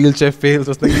fails, wheelchair fails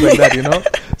or things like that. You know.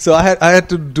 So I had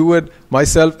to do it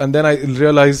myself, and then I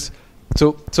realized.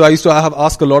 So I used to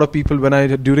ask a lot of people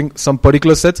during some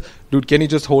particular sets, dude, can you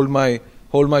just hold my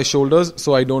shoulders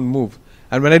so I don't move?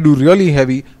 And when I do really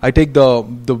heavy, I take the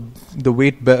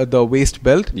waist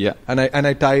belt, and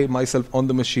I tie myself on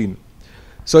the machine.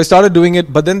 So I started doing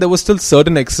it, but then there was still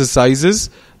certain exercises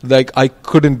like I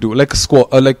couldn't do, like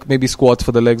like maybe squats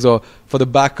for the legs or for the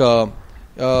back.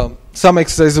 Some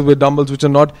exercises with dumbbells which are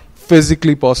not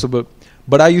physically possible.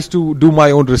 But I used to do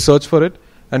my own research for it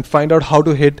and find out how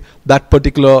to hit that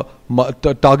particular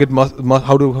target,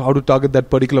 how to target that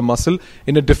particular muscle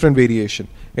in a different variation,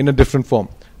 in a different form.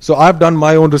 So I've done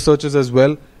my own researches as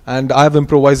well, and I've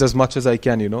improvised as much as I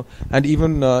can, you know. And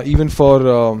even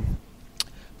for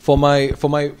for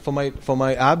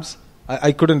my abs,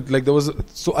 I couldn't, like,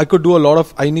 so I could do a lot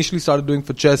of, I initially started doing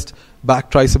for chest, back,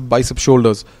 tricep, bicep,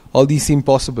 shoulders. All these seemed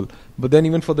possible. But then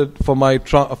even for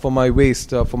my waist,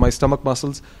 for my stomach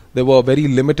muscles, there were very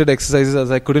limited exercises as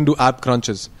I couldn't do ab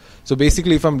crunches. So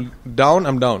basically, if I'm down,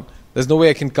 I'm down. There's no way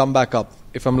I can come back up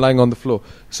if I'm lying on the floor.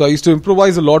 So I used to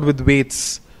improvise a lot with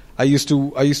weights. I used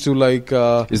to like...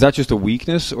 is that just a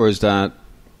weakness, or is that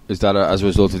as a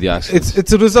result of the accident?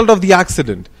 It's a result of the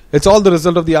accident. It's all the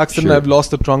result of the accident. Sure. I've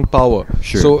lost the trunk power.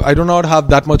 Sure. So I do not have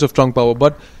that much of trunk power.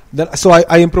 But then, so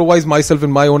I improvise myself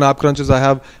in my own ab crunches. I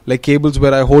have like cables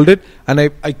where I hold it and I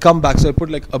come back. So I put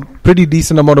like a pretty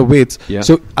decent amount of weights. Yeah.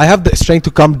 So I have the strength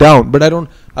to come down, but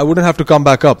I wouldn't have to come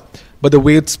back up. But the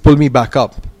weights pull me back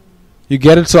up. You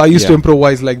get it? So I used to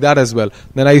improvise like that as well.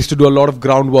 Then I used to do a lot of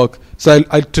groundwork. So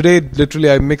I today,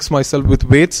 literally, I mix myself with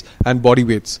weights and body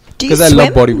weights. Because I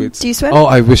love body weights. Do you swim? Oh,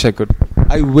 I wish I could.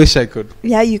 I wish I could.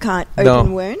 Yeah, you can't.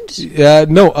 Open wound? Yeah,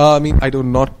 no. I mean, I do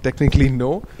not technically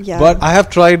know. Yeah. But I have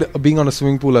tried being on a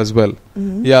swimming pool as well.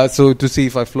 Mm-hmm. Yeah, so to see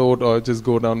if I float or just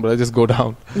go down. But I just go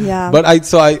down. Yeah. But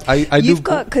I You've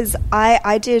got, because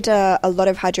I did a lot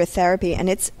of hydrotherapy, and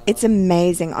it's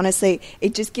amazing. Honestly,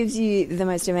 it just gives you the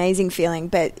most amazing feeling.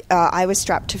 But I was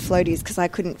strapped to floaties because I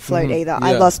couldn't float either.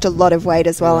 I lost a lot of weight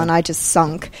as well, and I just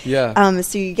sunk. Yeah.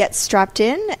 So you get strapped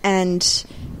in, and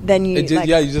then you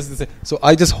so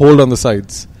I just hold on the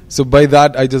sides. So by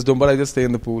that I just don't, but I just stay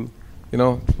in the pool,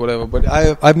 whatever. But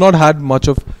I've not had much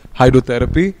of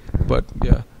hydrotherapy, but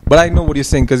yeah. But I know what you're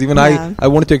saying, because even I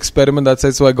wanted to experiment that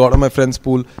side, so I got on my friend's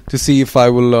pool to see if I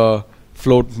will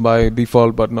float by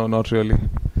default, but no, not really.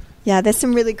 Yeah, there's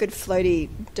some really good floaty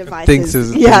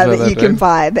devices that you can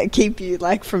buy that keep you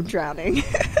from drowning.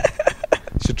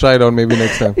 Should try it out maybe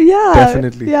next time. Yeah,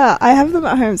 definitely. Yeah, I have them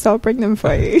at home, so I'll bring them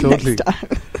for you totally. next time.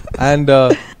 And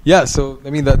so I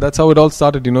mean that's how it all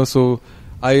started, So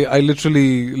I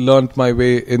literally learned my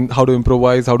way in how to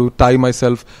improvise, how to tie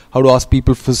myself, how to ask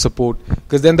people for support.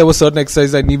 Because then there were certain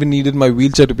exercises I even needed my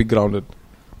wheelchair to be grounded.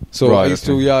 So I used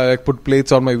to I put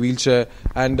plates on my wheelchair,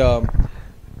 and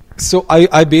so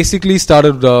I basically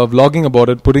started vlogging about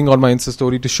it, putting on my Insta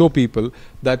story to show people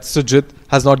that Sujith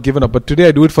has not given up. But today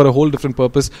I do it for a whole different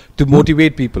purpose, to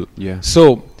motivate people. Yeah.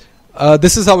 So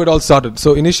this is how it all started.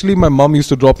 So initially my mom used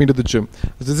to drop me to the gym.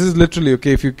 This is literally,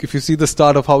 if you see the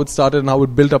start of how it started and how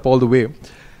it built up all the way.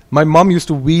 My mom used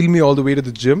to wheel me all the way to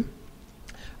the gym,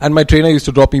 and my trainer used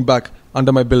to drop me back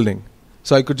under my building.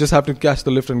 So I could just have to catch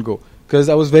the lift and go. Because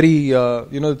I was very,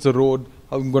 it's a road,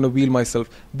 I'm going to wheel myself.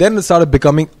 Then it started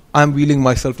becoming, I'm wheeling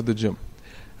myself to the gym.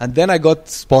 And then I got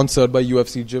sponsored by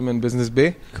UFC Gym in Business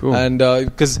Bay. Cool. And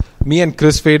because me and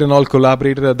Chris Fade and all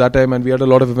collaborated at that time, and we had a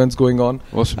lot of events going on.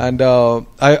 Awesome. And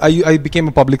I became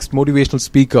a public motivational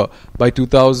speaker by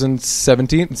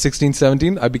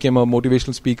 2016-17. I became a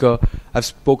motivational speaker. I've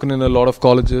spoken in a lot of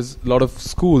colleges, a lot of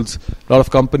schools, a lot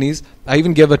of companies. I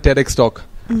even gave a TEDx talk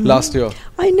last year.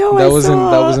 I know. That was in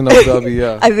Abu Dhabi.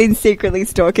 Yeah. I've been secretly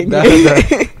stalking you.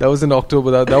 That was in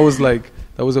October.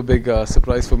 That was a big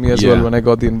surprise for me as well when I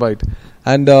got the invite.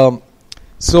 And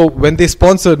so when they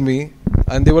sponsored me,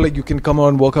 and they were like, you can come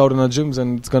on work out in our gyms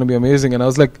and it's going to be amazing. And I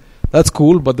was like, that's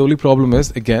cool. But the only problem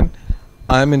is, again,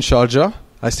 I'm in Sharjah.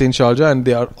 I stay in Sharjah, and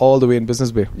they are all the way in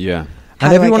Business Bay. Yeah.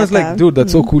 And everyone is like, dude,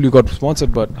 that's so cool. You got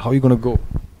sponsored, but how are you going to go?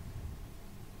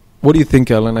 What do you think,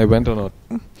 Alan? I went or not?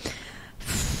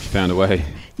 Found a way.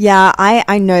 Yeah,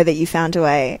 I know that you found a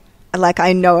way.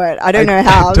 I know it. I don't know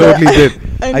how. I totally did.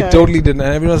 I totally did. And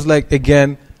everyone's like,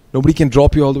 again, nobody can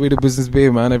drop you all the way to Business Bay,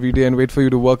 man, every day and wait for you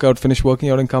to work out, finish working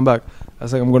out and come back. I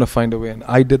was like, I'm going to find a way. And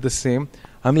I did the same.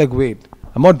 I'm like, wait,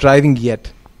 I'm not driving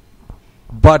yet.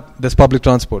 But there's public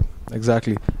transport.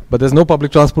 Exactly. But there's no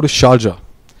public transport to Sharjah.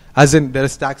 As in, there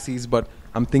is taxis, but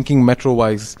I'm thinking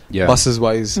metro-wise,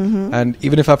 buses-wise. Mm-hmm. And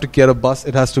even if I have to get a bus,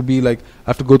 it has to be I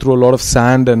have to go through a lot of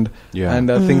sand and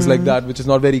things like that, which is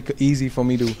not very easy for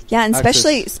me to and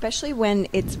especially when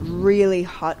it's really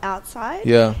hot outside.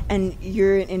 Yeah. And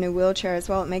you're in a wheelchair as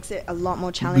well. It makes it a lot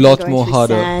more challenging going through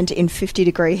sand in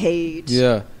 50-degree heat.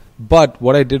 Yeah. But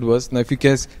what I did was, now if you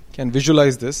guys can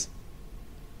visualize this,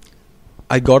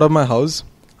 I got out of my house.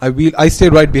 I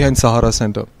stayed right behind Sahara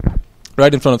Center,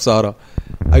 right in front of Sahara.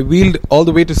 I wheeled all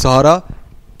the way to Sahara,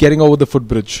 getting over the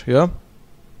footbridge. Yeah,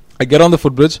 I get on the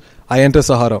footbridge. I enter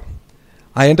Sahara.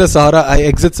 I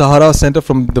exit Sahara Center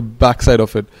from the backside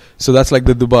of it. So that's like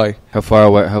the Dubai. How far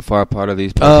away? How far apart are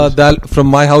these places? From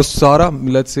my house to Sahara,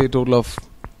 let's say a total of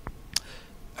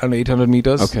don't know, 800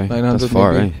 meters. Okay, 900 that's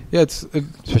far, maybe. eh? Yeah, it's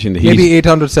Especially in the heat. maybe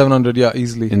 800, 700, yeah,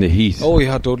 easily. In the heat. Oh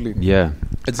yeah, totally. Yeah.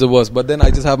 It's the worst. But then I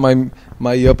just have my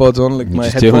earpods on, like You're my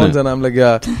just doing headphones, it. and I'm like,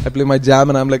 yeah, I play my jam,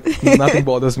 and I'm like, nothing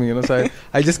bothers me, you know. So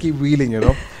I just keep wheeling, you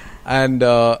know. And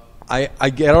I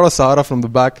get out of Sahara from the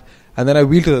back, and then I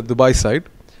wheel to the Dubai side.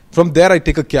 From there, I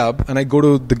take a cab, and I go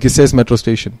to the Gises metro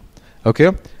station.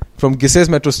 Okay? From Gises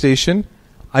metro station,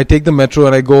 I take the metro,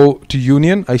 and I go to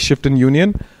Union. I shift in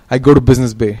Union. I go to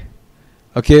Business Bay.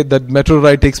 Okay? That metro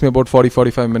ride takes me about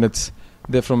 40-45 minutes.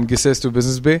 There from Gises to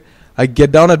Business Bay. I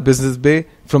get down at Business Bay.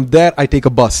 From there, I take a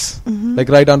bus. Like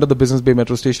right under the Business Bay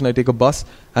metro station, I take a bus.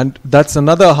 And that's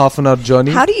another half an hour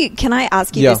journey. Can I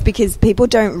ask you this? Because people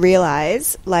don't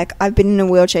realize, like, I've been in a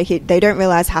wheelchair here, they don't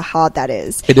realize how hard that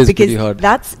is. It is because pretty hard.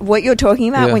 That's what you're talking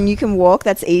about. Yeah. When you can walk,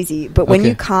 that's easy. But when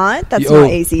you can't, that's Oh,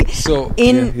 not easy. so,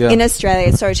 in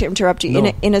Australia, sorry to interrupt you,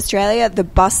 No. in Australia, the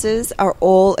buses are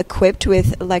all equipped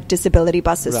with, like, disability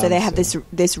buses. So they have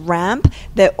this ramp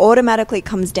that automatically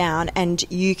comes down, and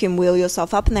you can wheel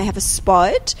yourself up, and they have a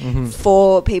spot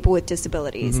for people with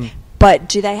disabilities. But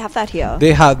do they have that here?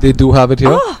 They do have it here.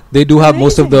 Oh, they do have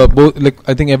most of the amazing. like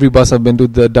I think every bus I've been to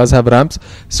does have ramps.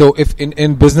 So if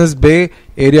in Business Bay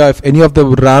area, if any of the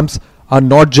ramps are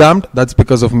not jammed, that's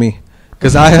because of me,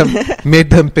 because I have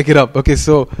made them pick it up. Okay,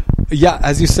 so yeah,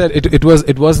 as you said,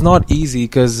 it was not easy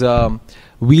because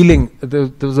wheeling,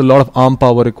 there was a lot of arm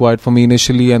power required for me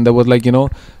initially, and there was, like, you know,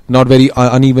 not very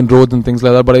uneven roads and things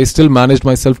like that. But I still managed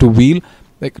myself to wheel.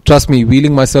 Like, trust me,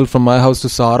 wheeling myself from my house to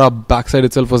Sahara backside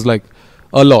itself was like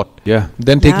a lot. Yeah.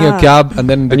 Then taking a cab, and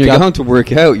then you're going to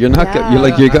work out. You're not.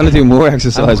 You're going to do more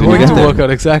exercise. I'm going to work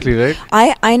out, exactly, right?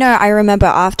 I know. I remember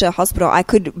after hospital, I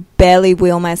could barely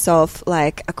wheel myself,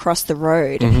 like, across the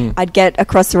road. I'd get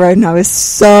across the road, and I was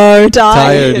so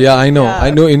tired. Yeah, I know.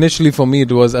 I know. Initially, for me,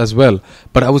 it was as well,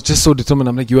 but I was just so determined.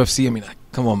 I'm like, UFC. I mean,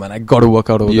 come on, man. I got to work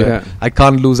out over there. I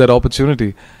can't lose that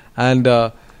opportunity, and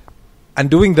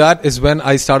doing that is when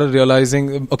I started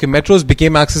realizing, okay, metros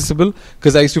became accessible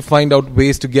because I used to find out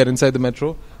ways to get inside the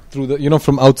metro through the, you know,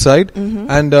 from outside.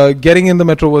 And getting in the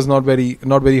metro was not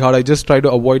very hard. I just tried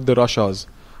to avoid the rush hours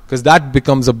because that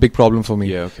becomes a big problem for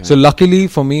me. So luckily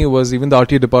for me, it was even the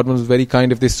RTA department was very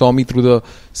kind. If they saw me through the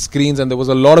screens and there was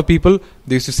a lot of people,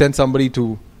 they used to send somebody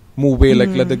to move away, like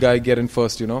let the guy get in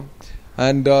first, you know.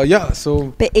 And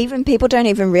so. But even people don't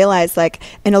even realize, like,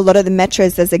 in a lot of the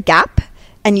metros, there's a gap.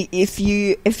 And if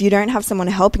you don't have someone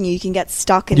helping you, you can get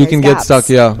stuck in those gaps. You can get stuck,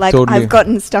 yeah, like, totally. I've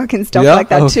gotten stuck in stuff like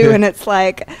that too. And it's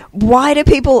like, why do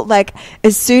people, like,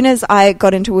 as soon as I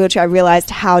got into a wheelchair, I realized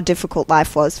how difficult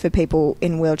life was for people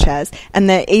in wheelchairs. And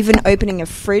they're even opening a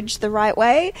fridge the right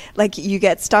way, like, you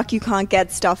get stuck, you can't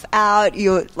get stuff out,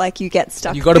 you get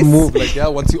stuck. You got to move, like,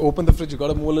 once you open the fridge, you got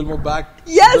to move a little more back.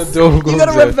 Yes, you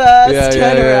got to reverse,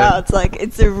 turn around. It's like,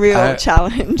 it's a real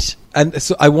challenge. And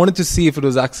so I wanted to see if it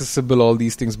was accessible, all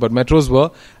these things. But metros were,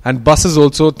 and buses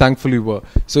also, thankfully, were.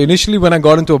 So initially, when I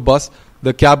got into a bus,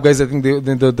 the cab guys, I think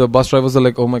the bus drivers are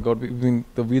like, oh my God,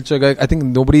 the wheelchair guy. I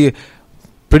think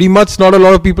pretty much not a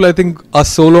lot of people, I think, are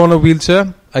solo on a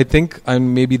wheelchair. I think,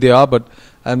 and maybe they are, but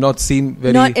I've not seen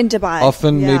very not in Dubai.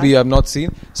 Often. Maybe I've not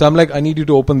seen. So I'm like, I need you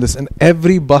to open this. And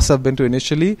every bus I've been to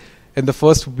initially, in the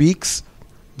first weeks,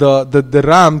 the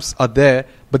ramps are there,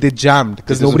 but they jammed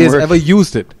because nobody has ever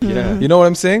used it. You know what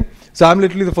I'm saying? So I'm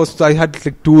literally the first. So I had,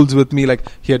 like, tools with me, like,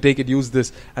 here, take it, use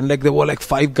this, and, like, there were like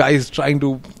 5 guys trying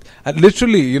to, and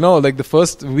literally, you know, like, the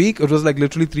first week it was like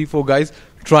literally 3-4 guys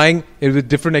trying it with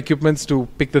different equipments to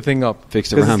pick the thing up. Fix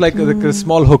the ramp. It's like a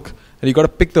small hook, and you got to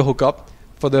pick the hook up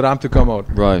for the ramp to come out.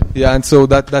 Right. Yeah, and so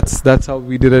that's how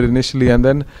we did it initially, and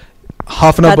then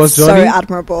half an hour bus journey. That's so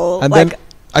admirable. And then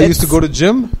I used to go to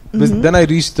gym. Then I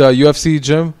reached UFC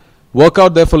gym, work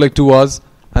out there for like 2 hours,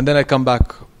 and then I come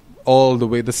back all the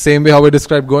way. The same way how I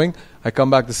described going, I come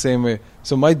back the same way.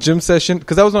 So my gym session,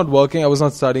 because I was not working, I was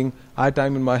not studying, I had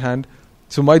time in my hand.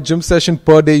 So my gym session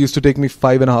per day used to take me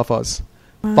 5.5 hours.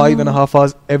 5.5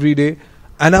 hours every day.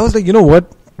 And I was like, you know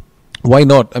what? Why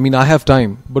not? I mean, I have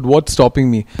time, but what's stopping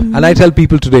me? And I tell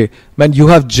people today, man, you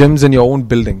have gyms in your own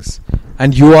buildings.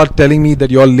 And you are telling me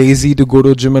that you're lazy to go to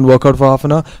a gym and work out for half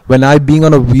an hour? When I, being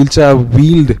on a wheelchair, I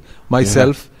wheeled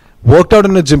myself, worked out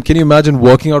in a gym. Can you imagine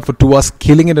working out for 2 hours,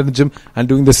 killing it in a gym and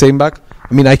doing the same back?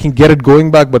 I mean, I can get it going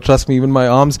back, but trust me, even my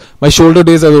arms, my shoulder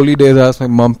days are the only days I ask my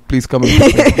mom, please come and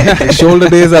pick me. My shoulder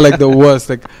days are like the worst.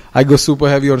 Like, I go super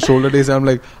heavy on shoulder days and I'm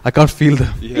like, I can't feel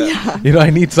them. You know,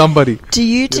 I need somebody. Do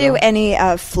you do any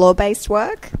floor-based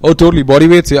work? Oh, totally. Body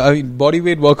weights, I mean, body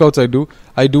weight workouts I do.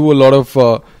 I do a lot of,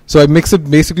 so I mix it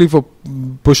basically for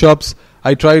push-ups.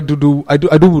 I try to do, I do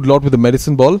a lot with the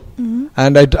medicine ball.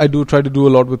 And I do try to do a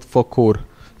lot for core.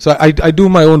 So I do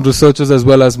my own researches as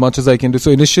well as much as I can do.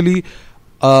 So initially,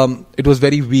 it was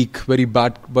very weak, very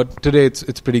bad, but today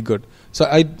it's pretty good. So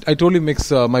I totally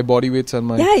mix my body weights and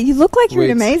my you look like you're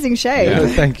in weights. amazing shape. Yeah,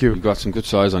 thank you. You've got some good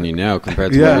size on you now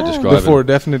compared to what you're describing. Before,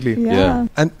 definitely. Yeah.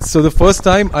 And so the first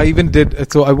time I even did,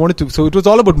 so I wanted to, so it was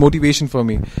all about motivation for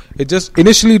me.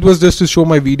 Initially it was just to show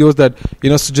my videos that,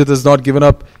 Sujith has not given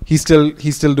up. He's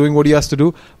still doing what he has to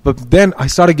do. But then I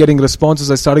started getting responses.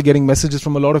 I started getting messages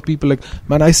from a lot of people like,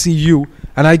 man, I see you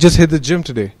and I just hit the gym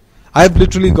today. I've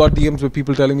literally got DMs with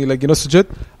people telling me like,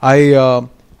 Sujith, I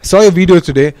saw your video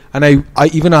today and I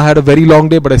had a very long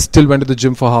day, but I still went to the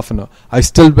gym for half an hour. I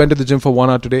still went to the gym for 1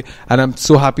 hour today and I'm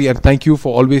so happy and thank you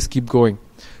for always keep going.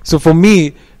 So for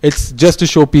me, it's just to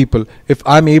show people if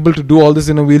I'm able to do all this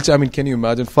in a wheelchair. I mean, can you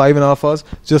imagine 5.5 hours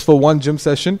just for one gym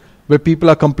session where people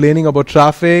are complaining about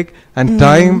traffic and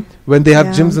time when they have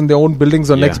gyms in their own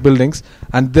buildings or next buildings,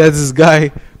 and there's this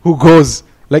guy who goes,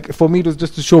 like, for me it was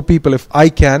just to show people if I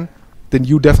can, then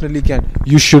you definitely can.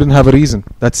 You shouldn't have a reason.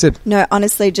 That's it. No,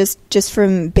 honestly, just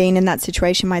from being in that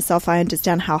situation myself, I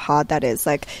understand how hard that is.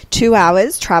 Like 2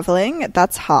 hours traveling,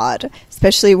 that's hard,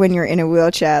 especially when you're in a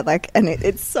wheelchair. And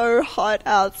it's so hot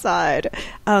outside.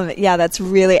 That's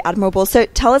really admirable. So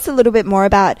tell us a little bit more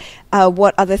about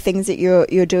what other things that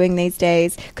you're doing these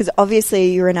days, because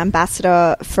obviously you're an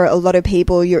ambassador for a lot of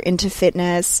people. You're into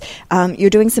fitness. You're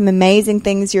doing some amazing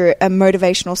things. You're a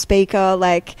motivational speaker.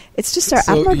 It's just so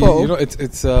admirable.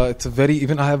 It's a very,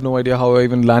 even I have no idea how I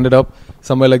even landed up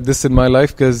somewhere like this in my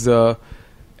life, because I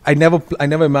never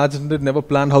imagined it, never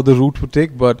planned how the route would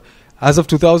take. But as of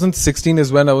 2016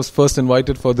 is when I was first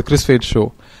invited for the Chris Fade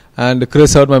show, and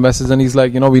Chris heard my message and he's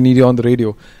like, we need you on the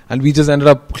radio, and we just ended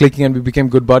up clicking and we became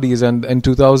good buddies. And in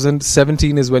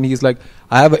 2017 is when he's like,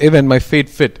 I have an event, my Fade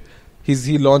Fit.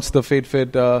 He launched the Fade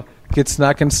Fit kid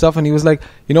snack and stuff, and he was like,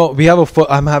 we have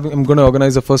I'm going to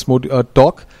organize a first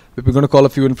talk. We're going to call a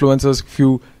few influencers, a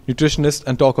few nutritionists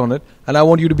and talk on it. And I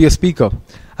want you to be a speaker.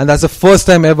 And that's the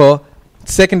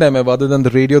second time ever, other than the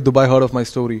radio, Dubai heard of my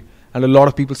story. And a lot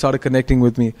of people started connecting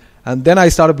with me. And then I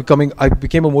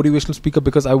became a motivational speaker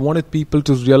because I wanted people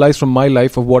to realize from my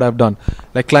life of what I've done.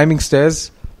 Like climbing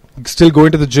stairs, still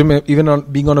going to the gym, even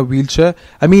being on a wheelchair.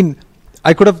 I mean,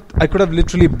 I could have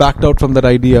literally backed out from that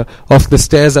idea of the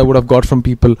stares I would have got from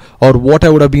people, or what I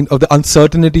would have been, of the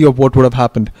uncertainty of what would have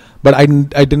happened. But I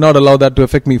did not allow that to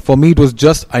affect me. For me, it was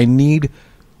just I need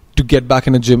to get back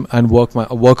in a gym and work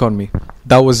on me.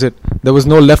 That was it. There was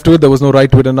no left to it. There was no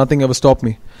right to it, and nothing ever stopped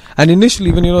me. And initially,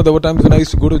 even there were times when I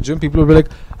used to go to the gym, people would be like,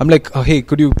 I'm like, hey,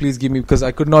 could you please give me, because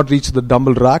I could not reach the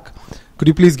dumbbell rack. Could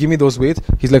you please give me those weights?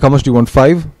 He's like, how much do you want?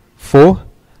 5? 4?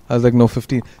 I was like, no,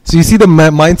 15. So you see the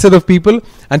mindset of people,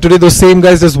 and today those same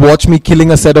guys just watch me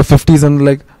killing a set of 50s and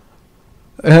like,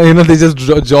 they just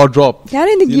jaw drop. Yeah, I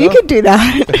didn't think you could do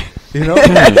that.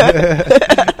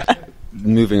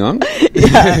 Moving on.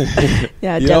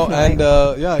 Yeah,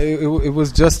 definitely. It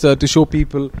was just to show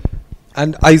people.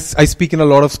 And I speak in a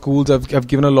lot of schools. I've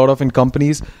given a lot of in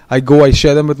companies. I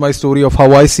share them with my story of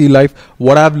how I see life,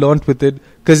 what I've learned with it.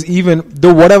 Because even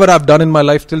though whatever I've done in my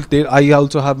life till date, I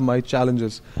also have my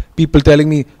challenges. People telling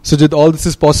me, Sujith, all this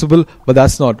is possible, but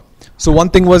that's not. So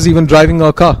one thing was even driving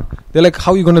a car. They're like,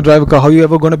 how are you going to drive a car? How are you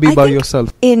ever going to be by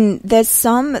yourself?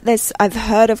 I've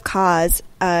heard of cars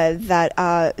that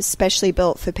are specially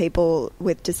built for people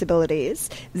with disabilities,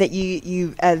 that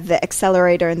the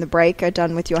accelerator and the brake are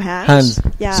done with your hands.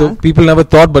 Yeah. So people never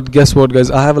thought, but guess what, guys?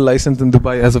 I have a license in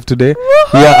Dubai as of today.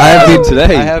 Woo-hoo! Yeah, I have been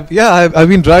today. I've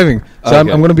been driving. So I'm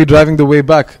going to be driving the way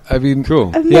back.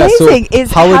 Cool. Amazing. Yeah,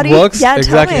 so how it works? Yeah,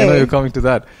 exactly. I know you're coming to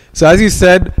that. So as you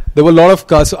said, there were a lot of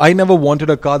cars. So I never wanted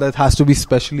a car that has to be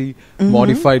specially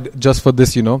modified just for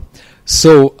this,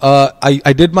 So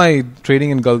I did my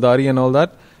training in Galdari and all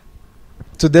that.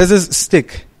 So there's this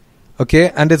stick,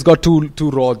 okay, and it's got two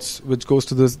rods which goes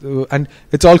to this, and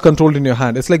it's all controlled in your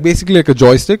hand. It's like basically like a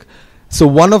joystick. So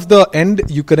one of the end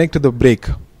you connect to the brake,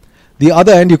 the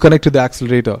other end you connect to the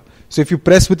accelerator. So if you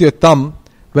press with your thumb,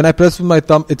 when I press with my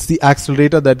thumb, it's the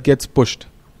accelerator that gets pushed,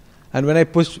 and when I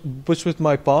push with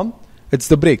my palm, it's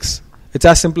the brakes. It's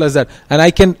as simple as that, and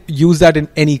I can use that in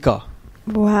any car.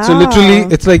 Wow. So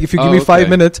literally, it's like if you give me 5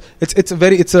 minutes,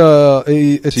 so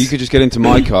you could just get into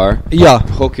my car,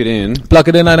 hook it in, plug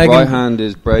it in, and right hand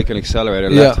is brake and accelerator,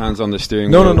 left hand's on the steering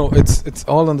wheel. No, it's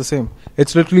all on the same.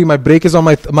 It's literally my brake is on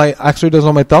my accelerator is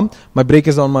on my thumb, my brake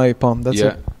is on my palm. That's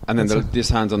it. And then this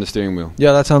hand's on the steering wheel.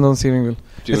 Yeah, that's hand on the steering wheel.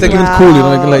 It's like even cool,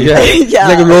 It's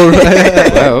like a roll.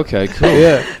 Wow, okay, cool.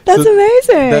 Yeah, that's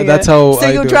amazing. That's how. So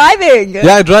you're driving?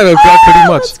 Yeah, I drive. I drive pretty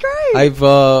much. That's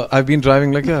great. I've been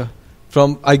driving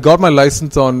I got my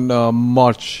license on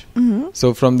March.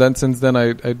 So since then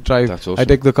I drive. That's awesome. I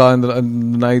take the car in the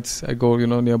nights. I go,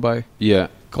 nearby. Yeah.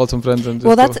 Call some friends and just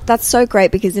well, that's so great,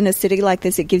 because in a city like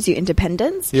this, it gives you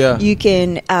independence. Yeah. You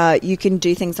can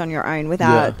do things on your own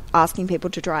without asking people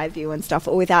to drive you and stuff,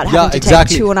 or without having to take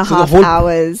 2.5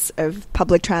 hours of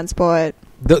public transport.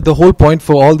 The whole point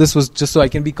for all this was just so I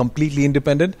can be completely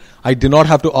independent. I do not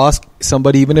have to ask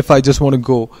somebody, even if I just want to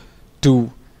go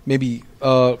to maybe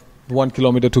 1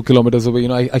 kilometer, 2 kilometers away.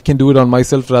 I can do it on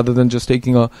myself rather than just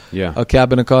taking a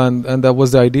cab and a car, and that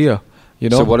was the idea.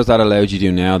 So what has that allowed you to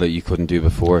do now that you couldn't do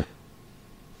before?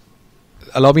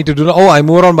 Allow me to do. I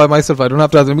move around by myself. I don't have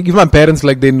to ask them. Even my parents,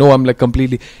 they know I'm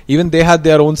completely. Even they had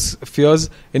their own fears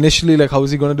initially. How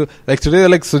is he going to do? Today, they're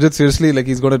Sujith, seriously,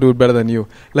 he's going to do it better than you.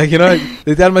 They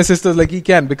tell my sisters he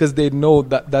can, because they know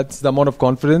that's the amount of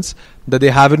confidence that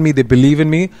they have in me. They believe in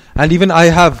me, and even I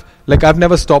have. I've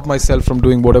never stopped myself from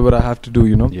doing whatever I have to do.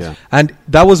 Yeah. And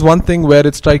that was one thing where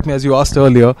it struck me, as you asked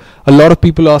earlier. A lot of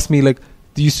people ask me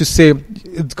they used to say,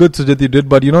 "It's good, Sujith, you did,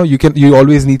 but you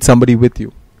always need somebody with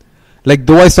you."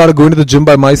 Though I started going to the gym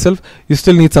by myself, you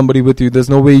still need somebody with you. There's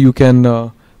no way you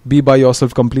can be by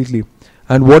yourself completely.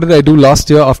 And what did I do last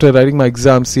year after writing my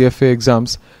exams, CFA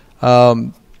exams?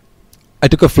 I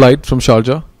took a flight from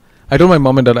Sharjah. I told my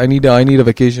mom and dad, I need a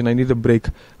vacation. I need a break.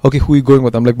 Okay, who are you going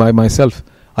with? I'm by myself.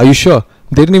 Are you sure?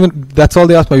 They didn't even, that's all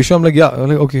they asked me. Are you sure? I'm yeah.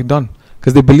 I'm okay, done.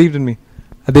 Because they believed in me.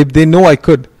 And they know I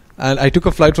could. And I took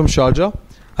a flight from Sharjah.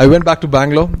 I went back to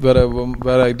Bangalore,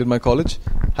 where I did my college.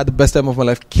 Had the best time of my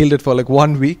life. Killed it for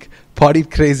 1 week. Partied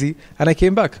crazy. And I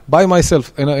came back by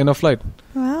myself in a flight.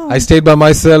 Wow. I stayed by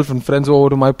myself, and friends were over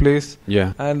to my place.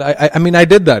 Yeah. And I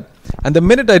did that. And the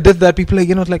minute I did that, people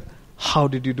how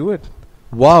did you do it?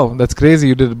 Wow, that's crazy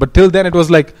you did it. But till then it was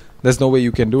there's no way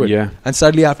you can do it. Yeah. And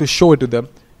suddenly I have to show it to them.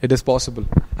 It is possible.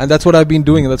 And that's what I've been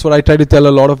doing. And that's what I try to tell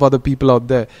a lot of other people out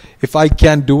there. If I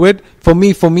can do it, for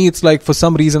me, it's for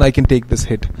some reason I can take this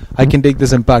hit. I can take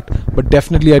this impact. But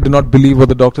definitely I do not believe what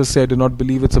the doctors say. I do not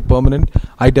believe it's a permanent.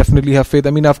 I definitely have faith.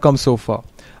 I've come so far.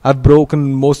 I've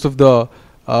broken most of the,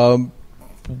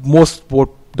 most what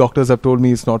doctors have told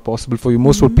me is not possible for you.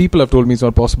 Most what people have told me is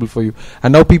not possible for you.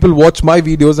 And now people watch my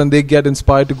videos and they get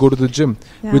inspired to go to the gym,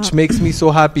 which makes me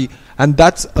so happy. And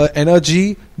that's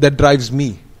energy that drives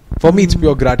me. For me, it's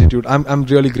pure gratitude. I'm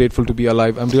really grateful to be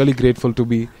alive. I'm really grateful to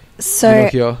be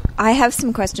here. I have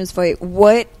some questions for you.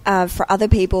 What, for other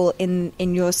people in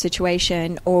your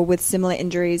situation or with similar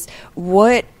injuries,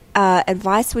 what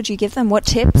advice would you give them? What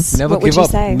tips? Never what give would up.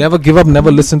 You say? Never give up.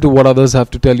 Never listen to what others have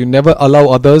to tell you. Never allow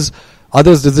others'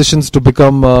 decisions to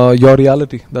become your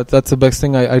reality. That's the best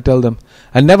thing I tell them.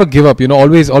 And never give up.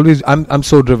 Always. I'm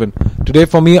so driven. Today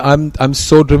for me, I'm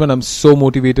so driven. I'm so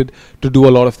motivated to do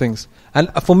a lot of things. And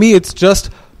for me, it's just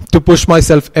to push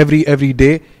myself every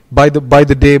day, by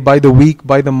the day, by the week,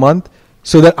 by the month,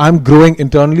 so that I'm growing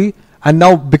internally. And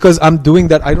now, because I'm doing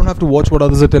that, I don't have to watch what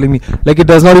others are telling me. It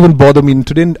does not even bother me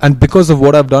today. And because of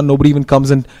what I've done, nobody even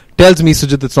comes and tells me,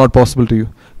 Sujith, it's not possible to you.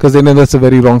 Because they know that's a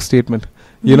very wrong statement.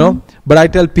 But I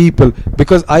tell people,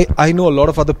 because I know a lot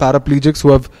of other paraplegics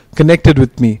who have connected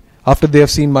with me after they have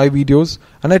seen my videos.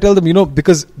 And I tell them,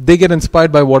 because they get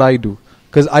inspired by what I do.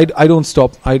 Because I don't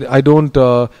stop. I don't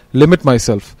limit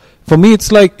myself. For me,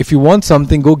 it's if you want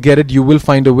something, go get it. You will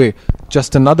find a way.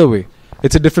 Just another way.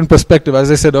 It's a different perspective. As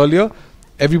I said earlier,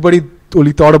 everybody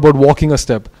only thought about walking a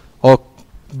step or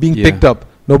being picked up.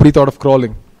 Nobody thought of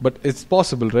crawling. But it's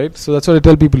possible, right? So that's what I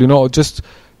tell people, just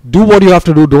do what you have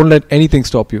to do. Don't let anything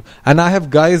stop you. And I have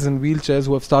guys in wheelchairs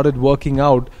who have started working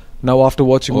out now after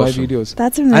watching my videos.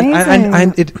 That's amazing.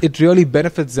 And it really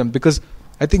benefits them, because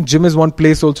I think gym is one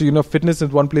place also, fitness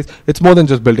is one place. It's more than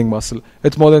just building muscle.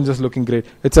 It's more than just looking great.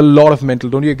 It's a lot of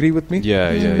mental. Don't you agree with me? Yeah.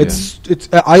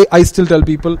 I still tell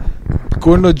people,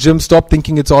 go into a gym, stop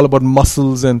thinking it's all about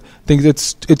muscles and things.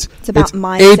 It's about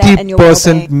mindset and your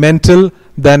 80% mental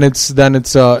than it's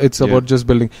about just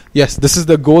building. Yes, this is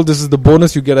the goal. This is the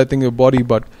bonus you get, I think, your body.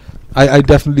 But I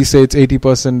definitely say it's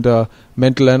 80%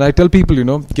 mental. And I tell people,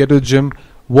 get to the gym,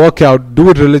 work out, do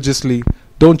it religiously.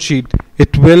 Don't cheat.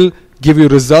 It will give you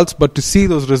results, but to see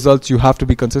those results, you have to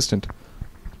be consistent.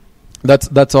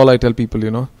 That's all I tell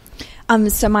people,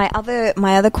 So my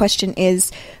other question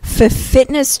is, for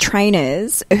fitness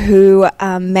trainers who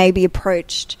may be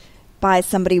approached by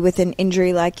somebody with an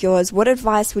injury like yours, what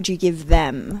advice would you give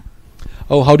them?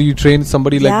 Oh, how do you train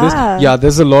somebody like this? Yeah,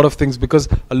 there's a lot of things, because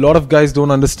a lot of guys don't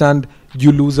understand.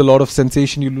 You lose a lot of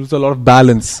sensation, you lose a lot of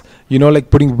balance.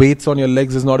 Putting weights on your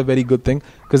legs is not a very good thing.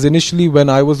 Because initially, when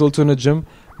I was also in a gym,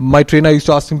 my trainer used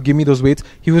to ask him, give me those weights.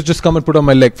 He would just come and put on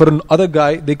my leg. For another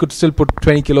guy, they could still put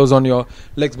 20 kilos on your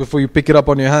legs before you pick it up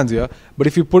on your hands. Yeah, but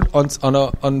if you put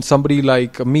on somebody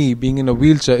like me being in a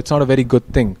wheelchair, it's not a very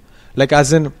good thing. Like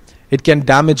as in, it can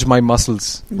damage my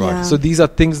muscles. Right. So these are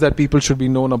things that people should be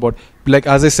known about. Like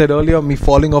as I said earlier, me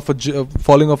falling off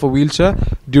a wheelchair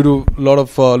due to a lot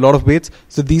of weights.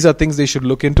 So these are things they should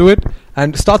look into it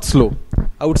and start slow.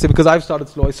 I would say, because I've started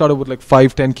slow. I started with like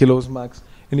 5-10 kilos max.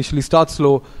 Initially, start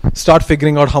slow. Start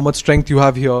figuring out how much strength you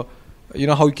have here. You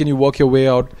know, how can you work your way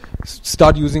out?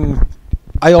 Start using.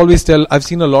 I always tell. I've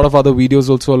seen a lot of other videos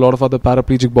also. A lot of other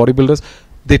paraplegic bodybuilders.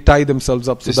 They tie themselves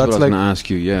up. So this that's is what like, I was going to ask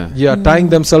you. Yeah. Yeah, tying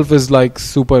themselves is like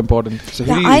super important. So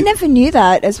Yeah, I never knew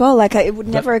that as well. Like it would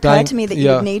never occur to me that you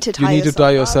would need to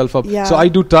tie yourself up. Yeah. So I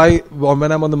do tie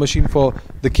when I'm on the machine for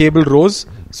the cable rows.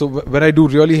 So when I do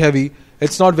really heavy,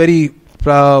 it's not very.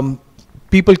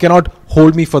 People cannot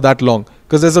hold me for that long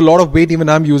because there's a lot of weight even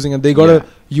I'm using, and they gotta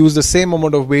use the same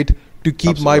amount of weight to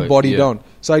keep my body down.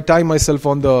 So I tie myself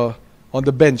on the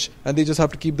bench, and they just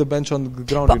have to keep the bench on the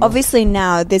ground. But obviously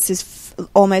now this is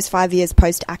almost 5 years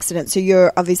post accident, so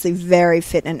you're obviously very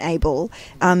fit and able.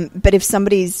 But if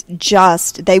somebody's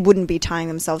they wouldn't be tying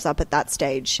themselves up at that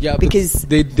stage. Yeah, because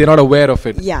they're not aware of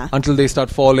it. Yeah. Until they start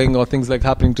falling or things like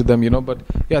happening to them, But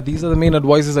yeah, these are the main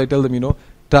advices I tell them.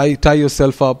 Tie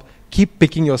yourself up. Keep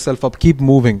picking yourself up. Keep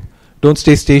moving. Don't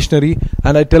stay stationary.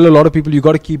 And I tell a lot of people, you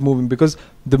got to keep moving, because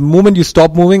the moment you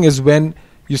stop moving is when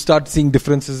you start seeing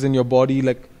differences in your body,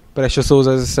 like pressure sores,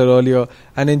 as I said earlier,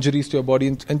 and injuries to your body.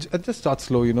 And just start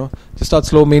slow, Just start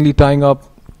slow, mainly tying up.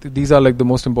 These are like the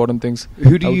most important things.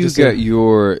 Who do you get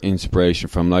your inspiration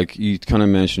from? Like you kind of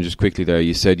mentioned just quickly there,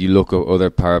 you said you look at other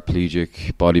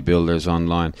paraplegic bodybuilders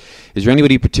online. Is there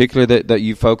anybody particular that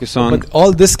you focus on? But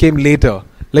all this came later.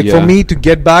 Like for me to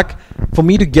get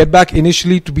back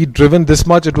initially, to be driven this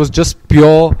much, it was just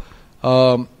pure.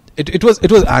 It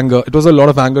was anger. It was a lot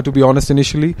of anger, to be honest.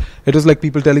 Initially, it was like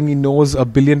people telling me no's a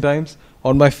billion times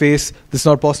on my face. This is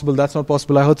not possible. That's not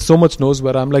possible. I heard so much no's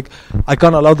where I'm like, I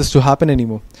can't allow this to happen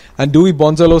anymore. And Dewey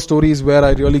Bonzalo's story is where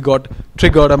I really got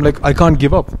triggered. I'm like, I can't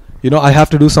give up. I have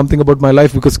to do something about my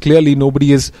life, because clearly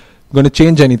nobody is going to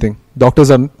change anything. Doctors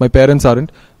aren't. My parents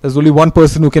aren't. There's only one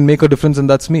person who can make a difference, and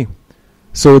that's me.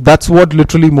 So that's what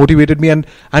literally motivated me, and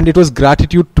it was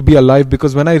gratitude to be alive,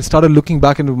 because when I started looking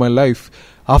back into my life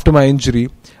after my injury,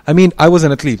 I was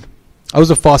an athlete. I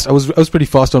was pretty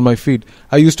fast on my feet.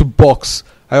 I used to box.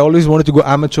 I always wanted to go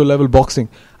amateur level boxing.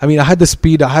 I had the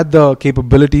speed, I had the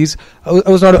capabilities. I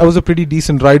was a pretty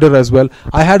decent rider as well.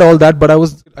 I had all that, but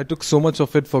I took so much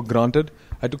of it for granted.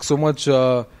 I took so much.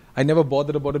 I never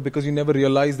bothered about it, because you never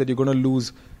realize that you're going to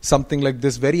lose something like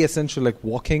this very essential, like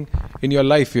walking, in your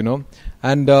life,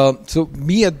 And so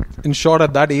me, in short,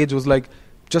 at that age was like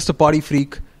just a party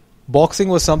freak. Boxing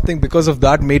was something, because of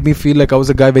that, made me feel like I was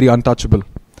a guy very untouchable.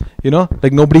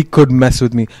 Like nobody could mess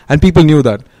with me, and people knew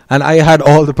that, and I had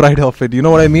all the pride of it. You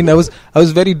know what I mean? I was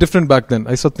very different back then.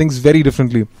 I saw things very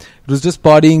differently. It was just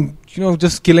partying,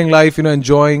 just killing life,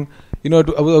 enjoying. I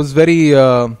was very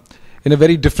in a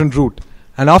very different route.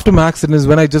 And after my accident is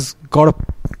when I just got a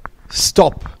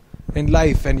stop in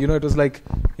life. And, it was like,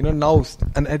 now,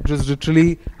 and it was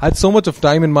literally, I had so much of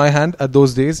time in my hand at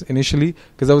those days initially,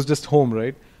 because I was just home,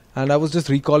 right? And I was just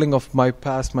recalling of my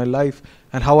past, my life,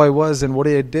 and how I was and what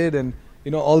I did, and,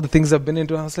 all the things I've been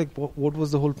into. And I was like, what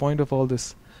was the whole point of all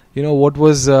this?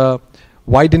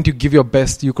 Why didn't you give your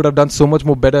best? You could have done so much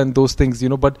more better in those things,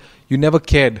 but you never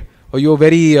cared. Or you were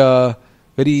very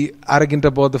arrogant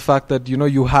about the fact that,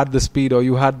 you had the speed, or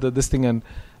you had this thing, and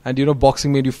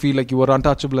boxing made you feel like you were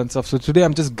untouchable and stuff. So today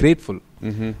I'm just grateful.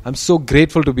 Mm-hmm. I'm so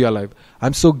grateful to be alive.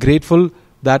 I'm so grateful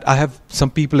that I have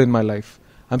some people in my life.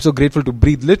 I'm so grateful to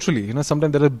breathe, literally.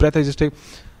 Sometimes there is a breath I just take.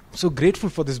 I'm so grateful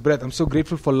for this breath. I'm so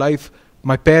grateful for life.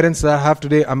 My parents that I have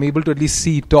today, I'm able to at least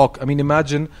see, talk.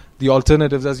 Imagine the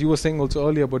alternatives, as you were saying also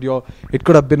earlier, but it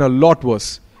could have been a lot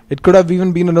worse. It could have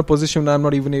even been in a position where I'm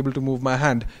not even able to move my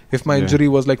hand if my injury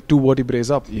was like 2 vertebrae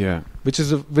up. Yeah, which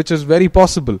is very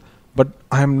possible. But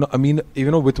I'm not,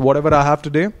 with whatever I have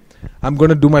today, I'm going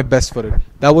to do my best for it.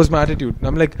 That was my attitude.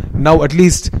 I'm like, now at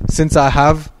least since I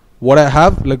have what I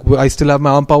have, like I still have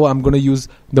my arm power, I'm going to use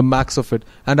the max of it.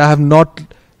 And I have not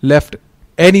left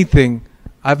anything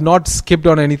I've not skipped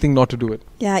on anything not to do it.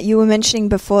 Yeah, you were mentioning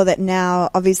before that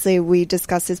now, obviously we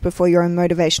discussed this before, you're a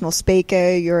motivational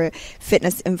speaker, you're a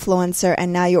fitness influencer,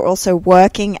 and now you're also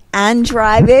working and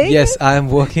driving. Yes, I am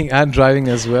working and driving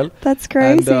as well. That's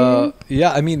crazy.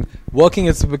 And working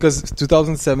is because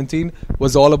 2017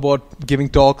 was all about giving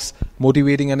talks,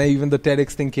 motivating, and even the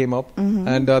TEDx thing came up,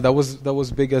 and that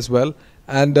was big as well.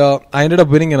 And I ended up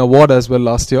winning an award as well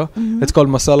last year. It's called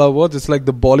Masala Awards. It's like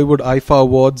the Bollywood IFA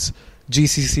Awards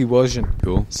GCC version.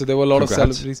 Cool. So there were a lot of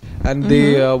celebrities, and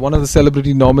they one of the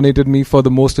celebrity nominated me for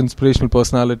the most inspirational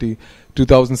personality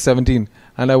 2017,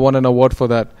 and I won an award for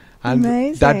that. And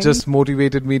amazing. That just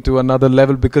motivated me to another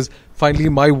level, because finally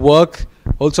my work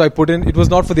also I put in, it was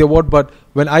not for the award, but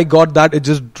when I got that, it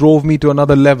just drove me to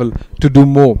another level to do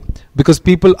more. Because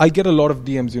I get a lot of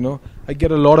DMs, I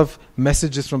get a lot of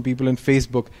messages from people in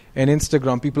Facebook and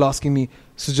Instagram, people asking me,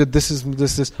 Sujith, this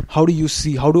is, how do you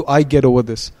see, how do I get over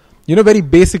this? Very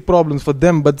basic problems for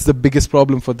them, but it's the biggest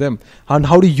problem for them. And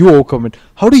how do you overcome it?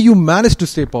 How do you manage to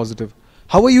stay positive?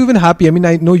 How are you even happy? I mean,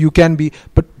 I know you can be,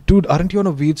 but dude, aren't you on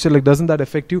a wheelchair? Like, doesn't that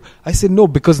affect you? I said no,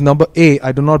 because number A,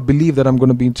 I do not believe that I'm going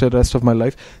to be in the rest of my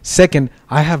life. Second,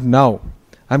 I have now.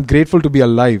 I'm grateful to be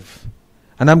alive.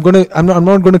 And I'm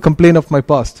not going to complain of my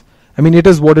past. I mean, it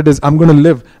is what it is. I'm going to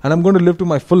live, and I'm going to live to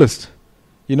my fullest.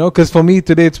 Because for me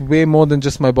today, it's way more than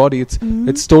just my body.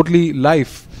 It's totally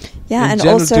life. Yeah, and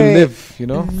also to live,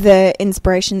 the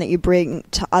inspiration that you bring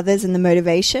to others and the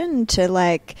motivation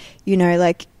to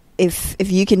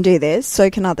if you can do this, so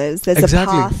can others. There's a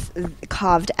path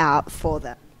carved out for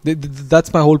them.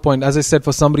 That's my whole point. As I said,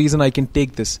 for some reason I can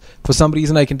take this. For some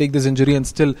reason I can take this injury and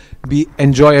still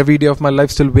enjoy every day of my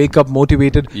life. Still wake up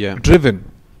motivated,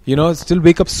 driven. Still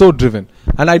wake up so driven,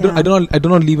 and I do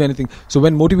not leave anything. So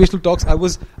when motivational talks, I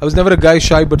was never a guy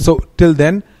shy, but so till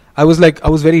then I was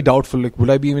very doubtful. Like, would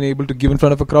I be even able to give in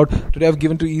front of a crowd? Today I've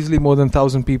given to easily more than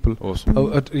 1,000 people.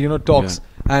 Awesome. Talks,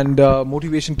 and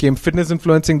motivation came. Fitness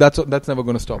influencing, that's never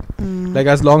going to stop. Like,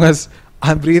 as long as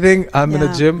I'm breathing, I'm in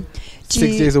a gym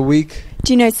 6 days a week.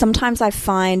 Do you know, sometimes I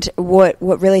find what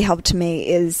really helped me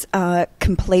is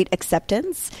complete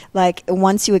acceptance. Like,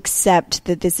 once you accept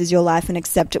that this is your life and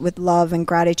accept it with love and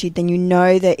gratitude, then you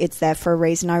know that it's there for a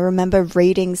reason. I remember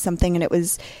reading something, and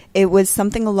it was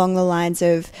something along the lines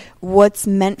of, what's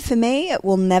meant for me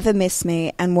will never miss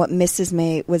me, and what misses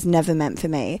me was never meant for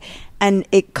me. And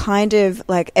it kind of,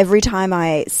 like, every time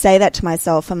I say that to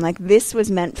myself, I'm like, this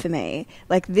was meant for me.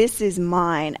 Like, this is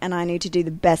mine, and I need to do the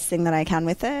best thing that I can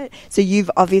with it. So you've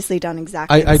obviously done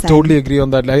exactly the same. I totally agree on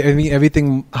that. I mean,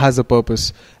 everything has a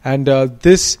purpose. And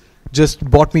this just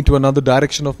brought me to another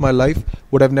direction of my life,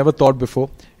 what I've never thought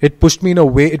before. It pushed me in a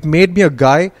way. It made me a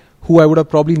guy who I would have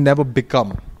probably never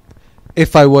become.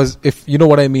 If you know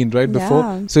what I mean, right? Before.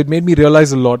 Yeah. So it made me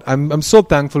realize a lot. I'm so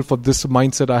thankful for this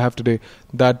mindset I have today,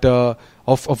 that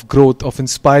of growth, of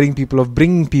inspiring people, of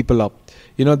bringing people up.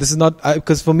 This is not,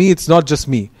 because for me, it's not just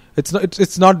me.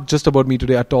 It's not just about me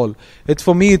today at all. It's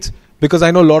for me, it's because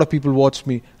I know a lot of people watch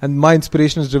me, and my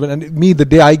inspiration is driven. And me, the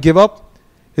day I give up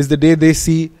is the day they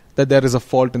see that there is a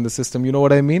fault in the system. You know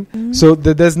what I mean? So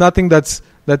there's nothing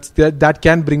that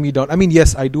can bring me down. I mean,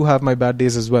 yes, I do have my bad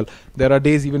days as well. There are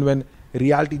days even when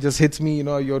reality just hits me,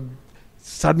 you're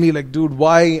suddenly like, dude,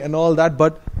 why, and all that.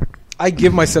 But I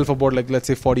give myself about, like, let's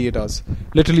say 48 hours.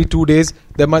 Literally 2 days,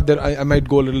 I might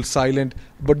go a little silent.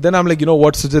 But then I'm like, you know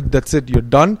what, Sujith, that's it. You're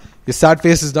done. Your sad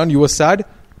face is done. You were sad.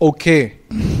 Okay.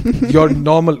 You're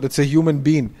normal. It's a human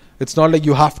being. It's not like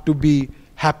you have to be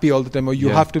happy all the time, or you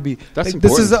have to be. That's like,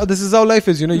 this is how life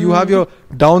is. You have your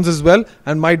downs as well.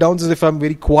 And my downs is, if I'm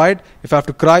very quiet, if I have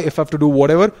to cry, if I have to do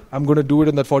whatever, I'm going to do it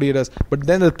in that 48 hours. But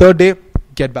then the third day,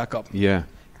 get back up. Yeah.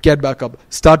 Get back up.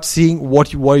 Start seeing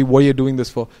what you're doing this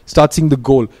for. Start seeing the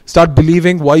goal. Start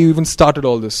believing why you even started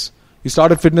all this. You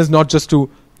started fitness not just to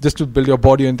build your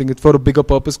body or anything. It's for a bigger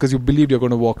purpose, because you believed you're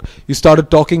going to walk. You started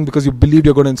talking because you believed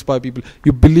you're going to inspire people.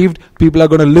 You believed people are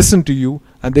going to listen to you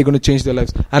and they're going to change their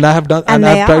lives. And I have done, and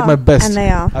I've tried my best. And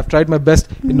they are. I've tried my best,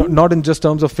 not in just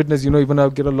terms of fitness. Even I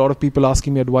get a lot of people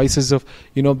asking me advices of,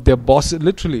 their boss.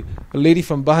 Literally, a lady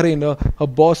from Bahrain, her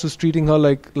boss was treating her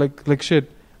like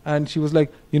shit. And she was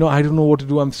like, I don't know what to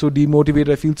do. I'm so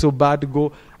demotivated. I feel so bad to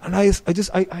go. And I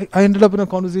ended up in a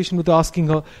conversation with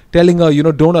her, telling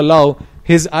her, don't allow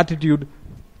his attitude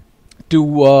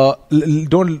to,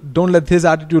 don't let his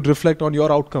attitude reflect on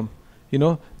your outcome.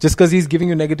 Just because he's giving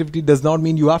you negativity does not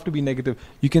mean you have to be negative.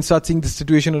 You can start seeing the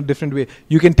situation in a different way.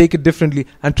 You can take it differently.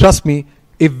 And trust me,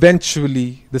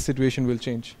 eventually the situation will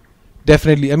change.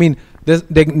 Definitely. I mean,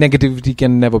 negativity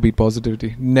can never beat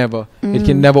positivity. Never. It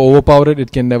can never overpower it.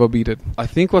 It can never beat it. I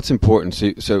think what's important,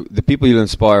 so the people you'll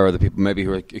inspire are the people maybe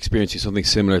who are experiencing something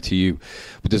similar to you.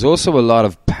 But there's also a lot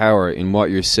of power in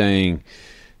what you're saying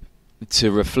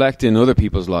to reflect in other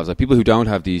people's lives. Like people who don't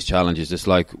have these challenges, it's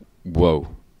like, whoa.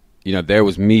 You know, there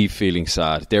was me feeling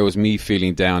sad. There was me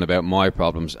feeling down about my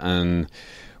problems. And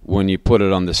when you put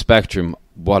it on the spectrum,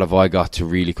 what have I got to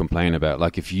really complain about?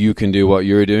 Like, if you can do what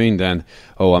you're doing, then,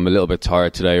 oh, I'm a little bit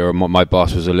tired today, or my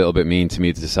boss was a little bit mean to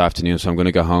me this afternoon, so I'm going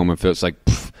to go home and feel it's like,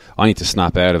 I need to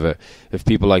snap out of it. If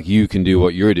people like you can do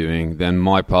what you're doing, then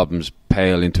my problems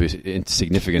pale into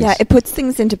significance. Yeah, it puts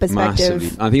things into perspective.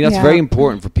 Massively. I think that's very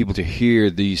important for people to hear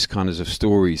these kinds of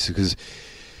stories, because,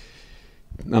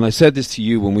 and I said this to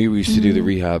you when we used to do the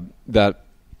rehab, that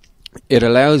it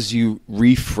allows you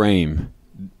reframe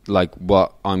like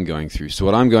what I'm going through. So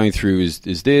what I'm going through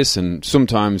is this, and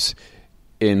sometimes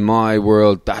in my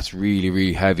world that's really,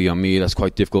 really heavy on me. That's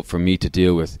quite difficult for me to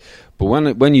deal with. But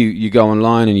when you go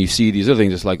online and you see these other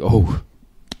things, it's like, oh,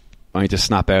 I need to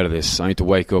snap out of this. I need to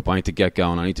wake up. I need to get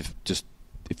going. I need to just,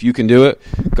 if you can do it,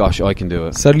 gosh, I can do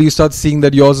it. Suddenly you start seeing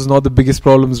that yours is not the biggest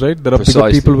problems, right? There are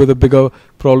bigger people with bigger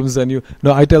problems than you.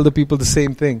 No, I tell the people the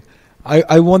same thing.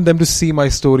 I want them to see my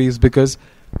stories, because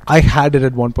I had it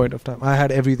at one point of time. I had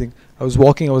everything. I was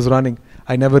walking, I was running.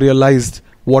 I never realized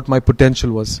what my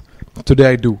potential was. Today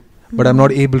I do, but I'm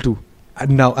not able to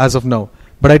now, as of now.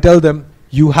 But I tell them,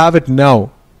 you have it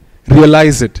now.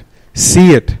 Realize it.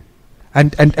 See it.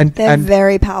 And they're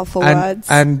very powerful words.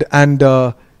 And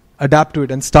adapt to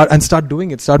it and start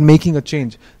doing it. Start making a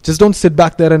change. Just don't sit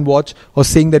back there and watch, or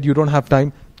saying that you don't have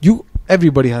time.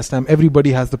 Everybody has time.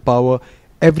 Everybody has the power.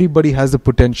 Everybody has the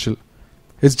potential.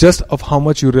 It's just of how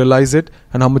much you realize it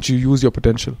and how much you use your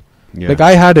potential. Yeah. Like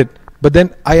I had it, but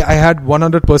then I had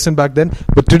 100% back then.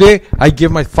 But today I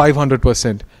give my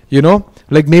 500%. You know,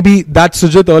 like maybe that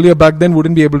Sujith earlier back then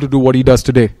wouldn't be able to do what he does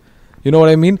today. You know what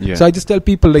I mean? Yeah. So I just tell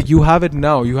people, like, you have it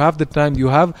now. You have the time.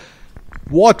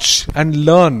 Watch and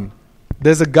learn.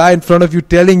 There's a guy in front of you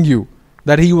telling you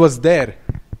that he was there.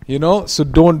 You know, so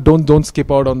don't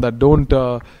skip out on that.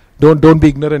 Don't be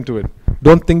ignorant to it.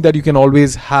 Don't think that you can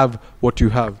always have what you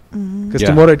have, because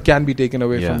tomorrow it can be taken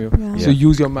away from you. Yeah. So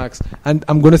use your max. And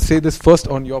I'm going to say this first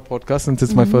on your podcast, since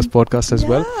it's my first podcast as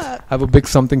well. I have a big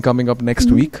something coming up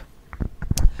next week.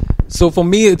 So for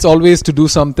me, it's always to do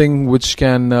something which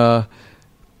can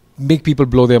make people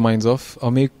blow their minds off,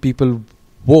 or make people,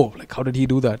 whoa, like how did he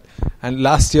do that? And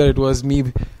last year it was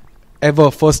me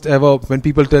first ever, when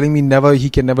people telling me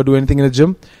he can never do anything in a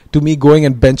gym, to me going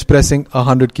and bench pressing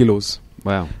 100 kilos.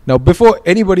 Wow. Now, before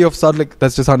anybody of start, like,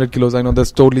 that's just 100 kilos. I know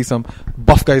there's totally some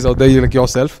buff guys out there, like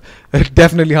yourself.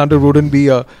 Definitely 100 wouldn't be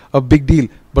a big deal.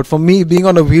 But for me, being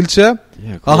on a wheelchair,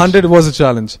 100 was a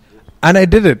challenge. And I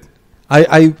did it.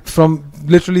 I from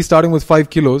literally starting with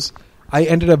 5 kilos, I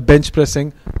ended up bench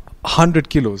pressing 100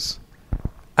 kilos.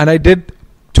 And I did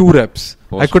 2 reps.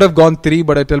 Awesome. I could have gone 3,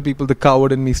 but I tell people the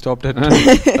coward in me stopped at 2.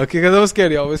 Okay, because I was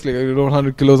scared. Obviously, you don't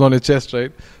 100 kilos on your chest,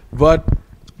 right? But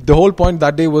the whole point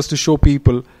that day was to show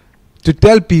people, to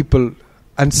tell people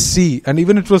and see, and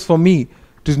even it was for me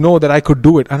to know that I could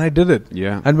do it, and I did it.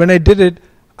 Yeah. And when I did it,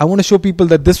 I want to show people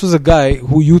that this was a guy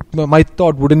who you might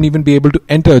thought wouldn't even be able to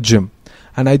enter a gym,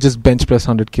 and I just bench press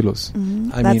 100 kilos.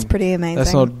 That's pretty amazing.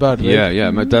 That's not bad, right? Yeah.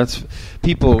 That's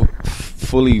people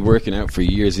fully working out for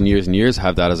years and years and years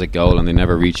have that as a goal, and they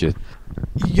never reach it.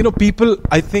 You know, people,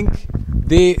 I think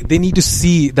they need to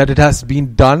see that it has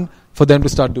been done for them to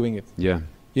start doing it. Yeah.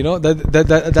 You know,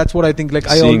 that's what I think. Like,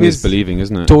 seeing I always is believing,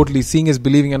 isn't it? Totally, seeing is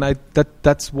believing, and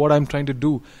that's what I'm trying to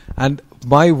do. And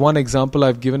my one example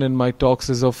I've given in my talks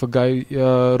is of a guy,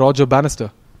 Roger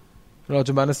Bannister.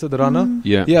 Roger Bannister, the runner.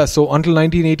 Yeah. So until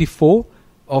 1984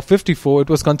 or 54, it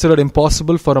was considered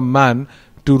impossible for a man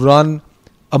to run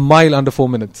a mile under 4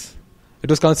 minutes. It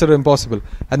was considered impossible.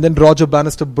 And then Roger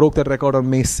Bannister broke that record on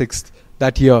May 6th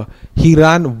that year. He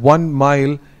ran 1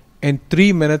 mile in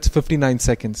 3 minutes 59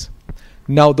 seconds.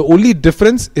 Now, the only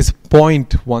difference is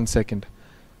 0.1 second.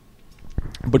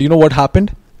 But you know what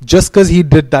happened? Just because he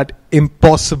did that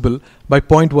impossible by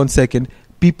 0.1 second,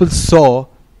 people saw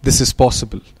this is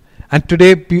possible. And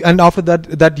today, and after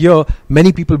that year,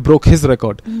 many people broke his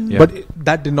record. But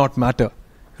that did not matter.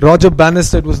 Roger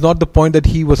Bannister, it was not the point that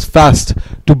he was fast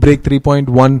to break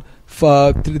 3.1,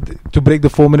 to break the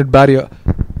 4-minute barrier.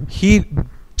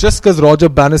 Just because Roger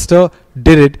Bannister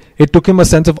did it, it took him a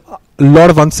sense of a lot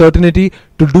of uncertainty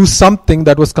to do something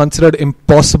that was considered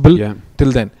impossible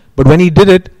till then. But when he did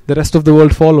it, the rest of the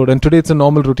world followed, and today it's a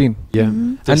normal routine. Yeah.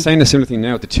 They're saying a similar thing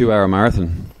now with the 2-hour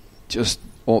marathon. Just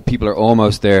people are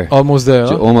almost there. Almost there.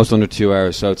 Almost under 2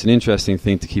 hours. So it's an interesting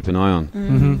thing to keep an eye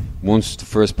on. Once the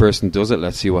first person does it,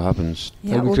 let's see what happens.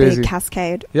 Yeah, it will be a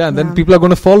cascade. Yeah, and then people are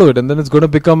going to follow it, and then it's going to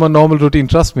become a normal routine.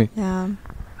 Trust me. Yeah.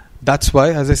 That's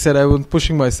why, as I said, I was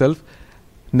pushing myself.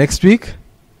 Next week,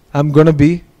 I'm going to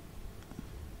be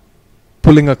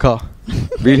pulling a car.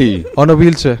 Really? On a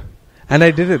wheelchair. And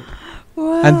I did it.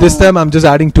 Wow. And this time, I'm just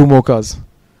adding 2 more cars.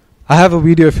 I have a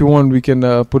video if you want, we can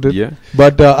put it. Yeah.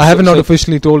 But I haven't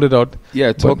officially told it out.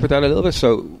 Yeah, talk about that a little bit.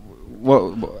 So,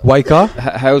 why car?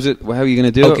 How are you going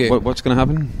to do it? What's going to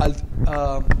happen?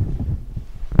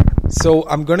 So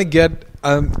I'm going to get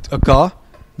a car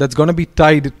that's going to be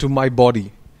tied to my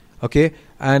body. Okay?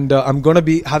 And I'm going to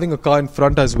be having a car in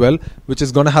front as well, which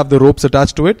is going to have the ropes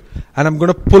attached to it. And I'm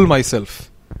going to pull myself.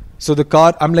 So the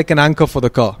car, I'm like an anchor for the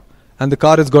car. And the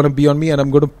car is going to be on me, and I'm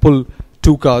going to pull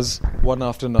 2 cars, one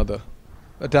after another,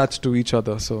 attached to each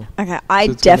other. So okay, I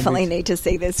definitely need to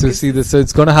see this. To see this. So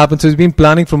it's going to happen. So it's been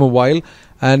planning from a while.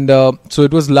 And so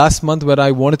it was last month where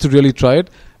I wanted to really try it.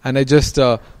 And I just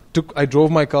I drove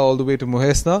my car all the way to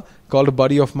Mohesna, called a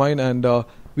buddy of mine, and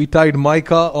we tied my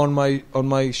car on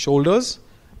my shoulders.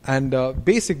 And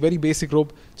very basic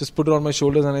rope, just put it on my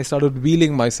shoulders, and I started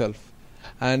wheeling myself.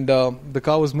 And the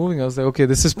car was moving. I was like, okay,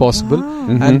 this is possible.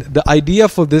 Wow. And the idea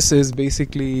for this is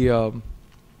basically,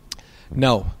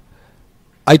 now,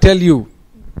 I tell you,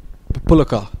 pull a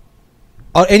car.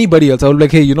 Or anybody else, I would be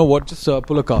like, hey, you know what, just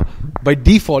pull a car. By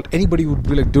default, anybody would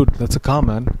be like, dude, that's a car,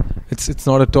 man. It's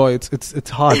not a toy, it's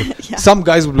hard. Yeah. Some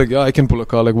guys would be like, yeah, I can pull a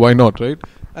car, like, why not, right?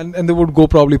 And they would go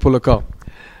probably pull a car.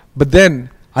 But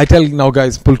then, I tell now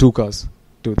guys, pull 2 cars.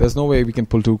 Dude, there's no way we can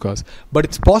pull 2 cars. But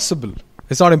it's possible.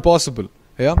 It's not impossible.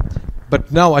 Yeah,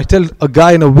 but now I tell a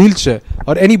guy in a wheelchair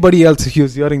or anybody else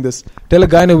who's hearing this, tell a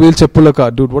guy in a wheelchair, pull a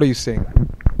car. Dude, what are you saying?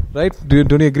 Right?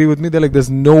 Don't you agree with me? They're like, there's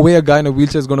no way a guy in a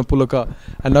wheelchair is going to pull a car.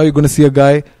 And now you're going to see a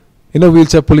guy in a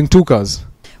wheelchair pulling 2 cars.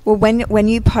 Well, when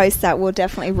you post that, we'll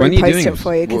definitely repost it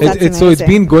for you. So it's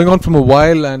been going on from a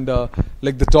while, and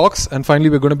like the talks, and finally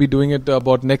we're going to be doing it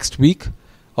about next week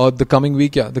or the coming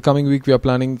week. Yeah, the coming week we are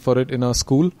planning for it in our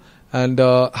school, and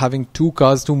having 2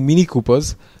 cars, 2 Mini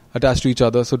Coopers attached to each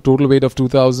other, so total weight of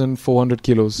 2,400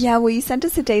 kilos. Yeah, will you send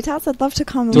us the details? I'd love to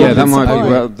come. Yeah,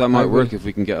 that might work if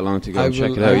we can get along to go and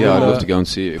check it out. Yeah, I'd love to go and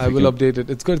see it. I will update it.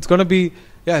 It's good. It's going to be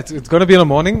it's going to be in the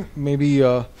morning. Maybe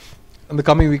in the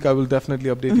coming week I will definitely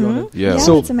update you on it. Yeah,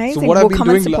 so it's amazing. So what we'll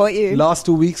I've been doing last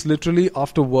 2 weeks, literally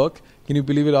after work. Can you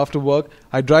believe it? After work,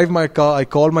 I drive my car. I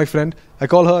call my friend. I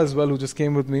call her as well, who just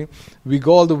came with me. We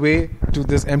go all the way to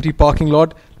this empty parking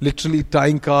lot, literally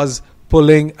tying cars,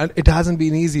 pulling, and it hasn't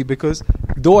been easy because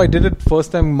though I did it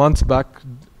first time months back,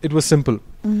 it was simple.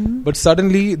 But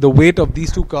suddenly the weight of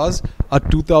these 2 cars are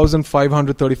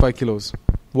 2,535 kilos.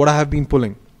 What I have been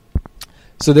pulling.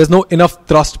 So there's no enough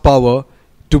thrust power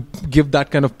to give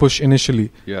that kind of push initially.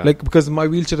 Yeah. Like, because my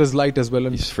wheelchair is light as well,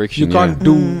 and friction, you can't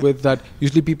do with that.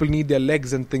 Usually people need their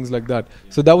legs and things like that.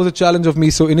 So that was a challenge of me.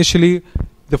 So initially,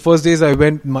 the first days I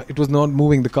went, it was not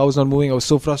moving. The car was not moving. I was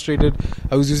so frustrated.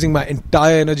 I was using my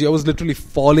entire energy. I was literally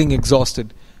falling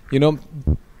exhausted,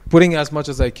 putting as much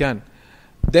as I can.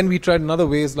 Then we tried another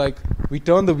ways, like we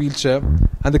turned the wheelchair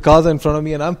and the cars are in front of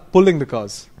me and I'm pulling the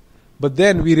cars. But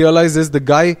then we realized the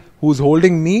guy who's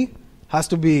holding me has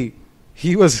to be,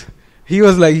 he was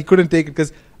like, he couldn't take it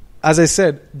because, as I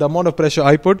said, the amount of pressure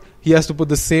I put, he has to put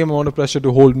the same amount of pressure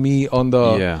to hold me on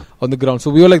the ground. So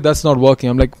we were like, that's not working.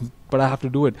 I'm like, but I have to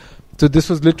do it. So this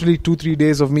was literally 2-3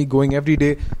 days of me going every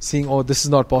day, seeing, oh, this is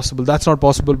not possible. That's not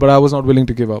possible. But I was not willing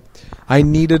to give up. I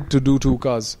needed to do 2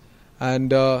 cars.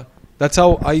 And that's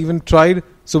how I even tried.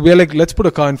 So we are like, let's put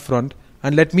a car in front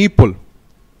and let me pull.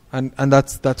 And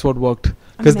that's what worked.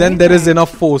 Because then there is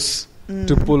enough force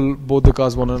to pull both the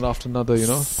cars one after another,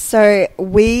 So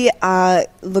we are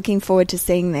looking forward to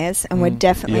seeing this, and we're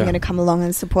definitely going to come along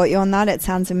and support you on that. It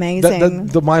sounds amazing.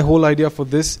 My whole idea for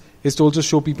this is to also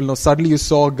show people, now suddenly you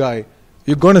saw a guy,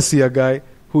 you're going to see a guy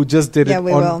who just did it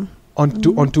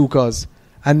on 2 cars.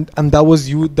 And that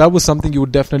was something you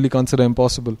would definitely consider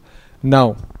impossible.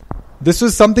 Now, this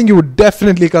was something you would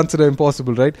definitely consider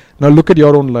impossible, right? Now look at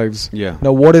your own lives. Yeah.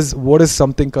 Now what is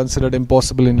something considered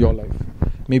impossible in your life?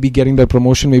 Maybe getting that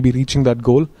promotion, maybe reaching that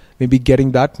goal, maybe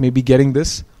getting that, maybe getting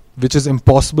this, which is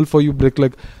impossible for you.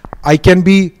 Like, I can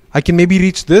maybe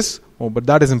reach this, but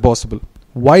that is impossible.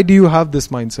 Why do you have this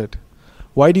mindset?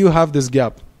 Why do you have this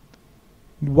gap?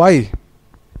 Why?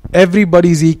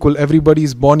 Everybody is equal. Everybody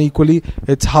is born equally.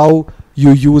 It's how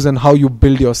you use and how you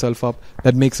build yourself up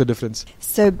that makes a difference.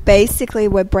 So basically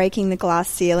we're breaking the glass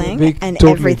ceiling and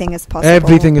everything is possible.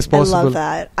 Everything is possible. I love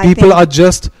that. People are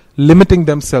just limiting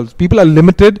themselves. People are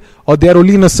limited, or they are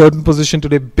only in a certain position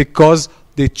today because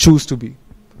they choose to be.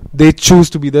 They choose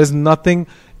to be. There's nothing.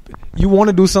 You want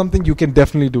to do something, you can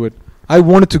definitely do it. I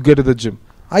wanted to get to the gym.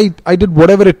 I did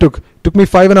whatever it took. Took me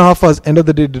 5.5 hours. End of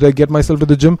the day, did I get myself to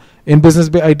the gym? In Business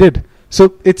Bay, I did.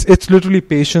 So it's literally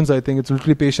patience, I think. It's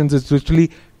literally patience. It's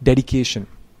literally dedication.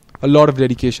 A lot of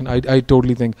dedication, I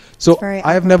totally think. So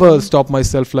I have never stopped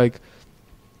myself. Like,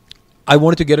 I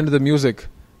wanted to get into the music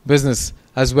business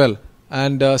as well.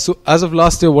 And so as of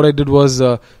last year, what I did was,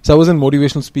 so I was in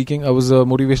motivational speaking. I was a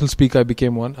motivational speaker. I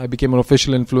became one. I became an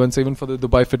official influencer even for the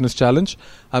Dubai Fitness Challenge.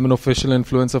 I'm an official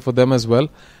influencer for them as well.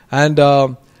 And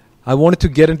I wanted to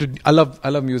get into, I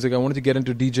love music. I wanted to get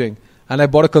into DJing. And I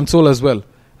bought a console as well.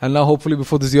 And now hopefully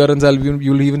before this year ends,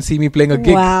 you'll even see me playing a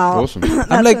gig. Wow. Awesome. That's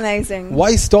like, amazing.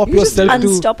 Why stop yourself?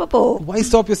 Unstoppable. Why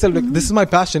stop yourself? Like, this is my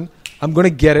passion. I'm going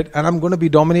to get it. And I'm going to be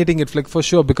dominating it, like, for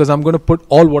sure. Because I'm going to put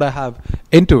all what I have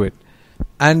into it.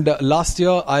 And last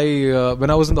year, when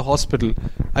I was in the hospital,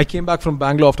 I came back from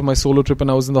Bangalore after my solo trip,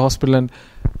 and I was in the hospital, and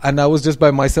I was just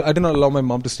by myself. I didn't allow my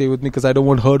mom to stay with me because I don't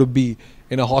want her to be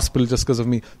in a hospital just because of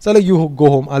me. So I like, you go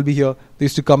home, I'll be here. They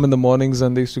used to come in the mornings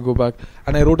and they used to go back.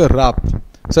 And I wrote a rap.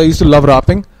 So I used to love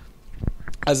rapping.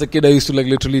 As a kid, I used to like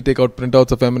literally take out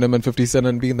printouts of Eminem and 50 Cent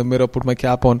and be in the mirror, put my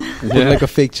cap on, put like a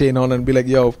fake chain on, and be like,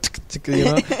 yo, you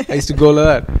know. I used to go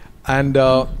like that. And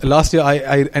last year,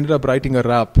 I ended up writing a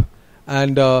rap.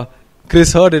 And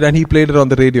Chris heard it and he played it on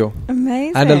the radio.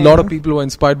 Amazing. And a lot of people were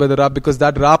inspired by the rap because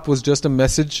that rap was just a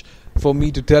message for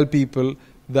me to tell people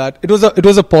that it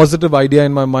was a positive idea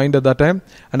in my mind at that time,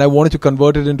 and I wanted to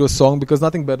convert it into a song because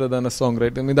nothing better than a song,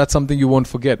 right? I mean, that's something you won't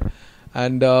forget.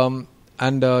 And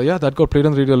yeah, that got played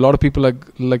on the radio. A lot of people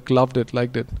like loved it,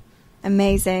 liked it.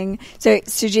 Amazing. So,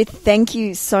 Sujith, thank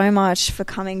you so much for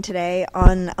coming today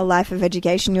on A Life of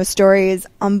Education. Your story is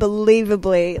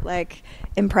unbelievably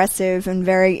impressive and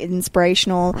very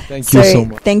inspirational. Thank you so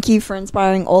much. Thank you for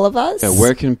inspiring all of us. Yeah,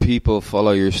 where can people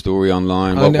follow your story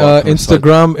online? On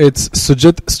Instagram, it's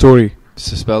Sujith Story.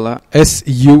 So spell that? SUJITH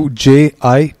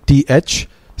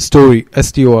Story.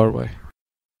 STORY.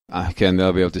 Okay, and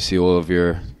they'll be able to see all of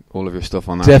your stuff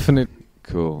on that. Definitely.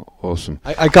 Cool, awesome.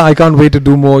 I can't wait to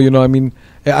do more. You know, I mean,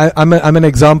 I'm an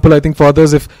example. I think for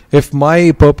others, if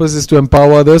my purpose is to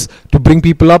empower others, to bring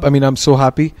people up, I mean, I'm so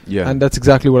happy. Yeah, and that's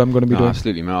exactly what I'm going to be doing.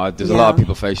 Absolutely, man. There's a lot of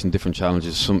people facing different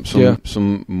challenges.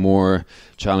 Some more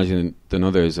challenging than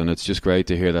others, and it's just great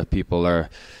to hear that people are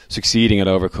succeeding at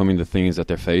overcoming the things that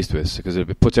they're faced with, because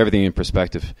it puts everything in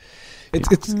perspective.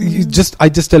 I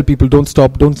just tell people, don't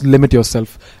stop, don't limit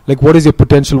yourself. Like, what is your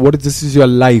potential? This is your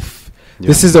life. Yeah.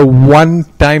 This is a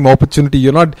one-time opportunity.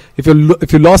 You're not, if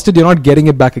you lost it, you're not getting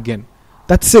it back again.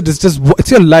 That's it. It's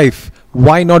your life.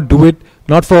 Why not do it?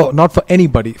 Not for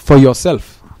anybody, for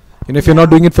yourself. You know, if you're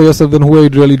not doing it for yourself, then who are you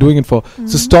really doing it for? Mm-hmm.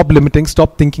 So stop limiting.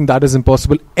 Stop thinking that is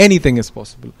impossible. Anything is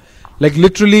possible. Like,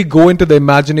 literally go into the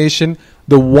imagination,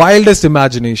 the wildest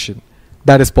imagination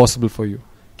that is possible for you.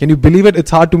 Can you believe it?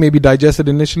 It's hard to maybe digest it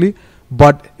initially,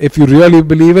 but if you really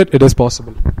believe it, it is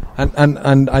possible.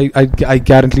 And I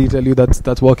guarantee tell you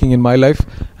that's working in my life,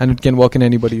 and it can work in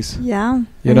anybody's. Yeah.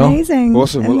 You amazing. know?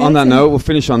 Awesome. Well, on that note, we'll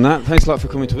finish on that. Thanks a lot for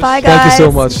coming to us. Bye, guys. Thank you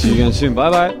so much. See you again soon.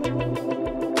 Bye-bye.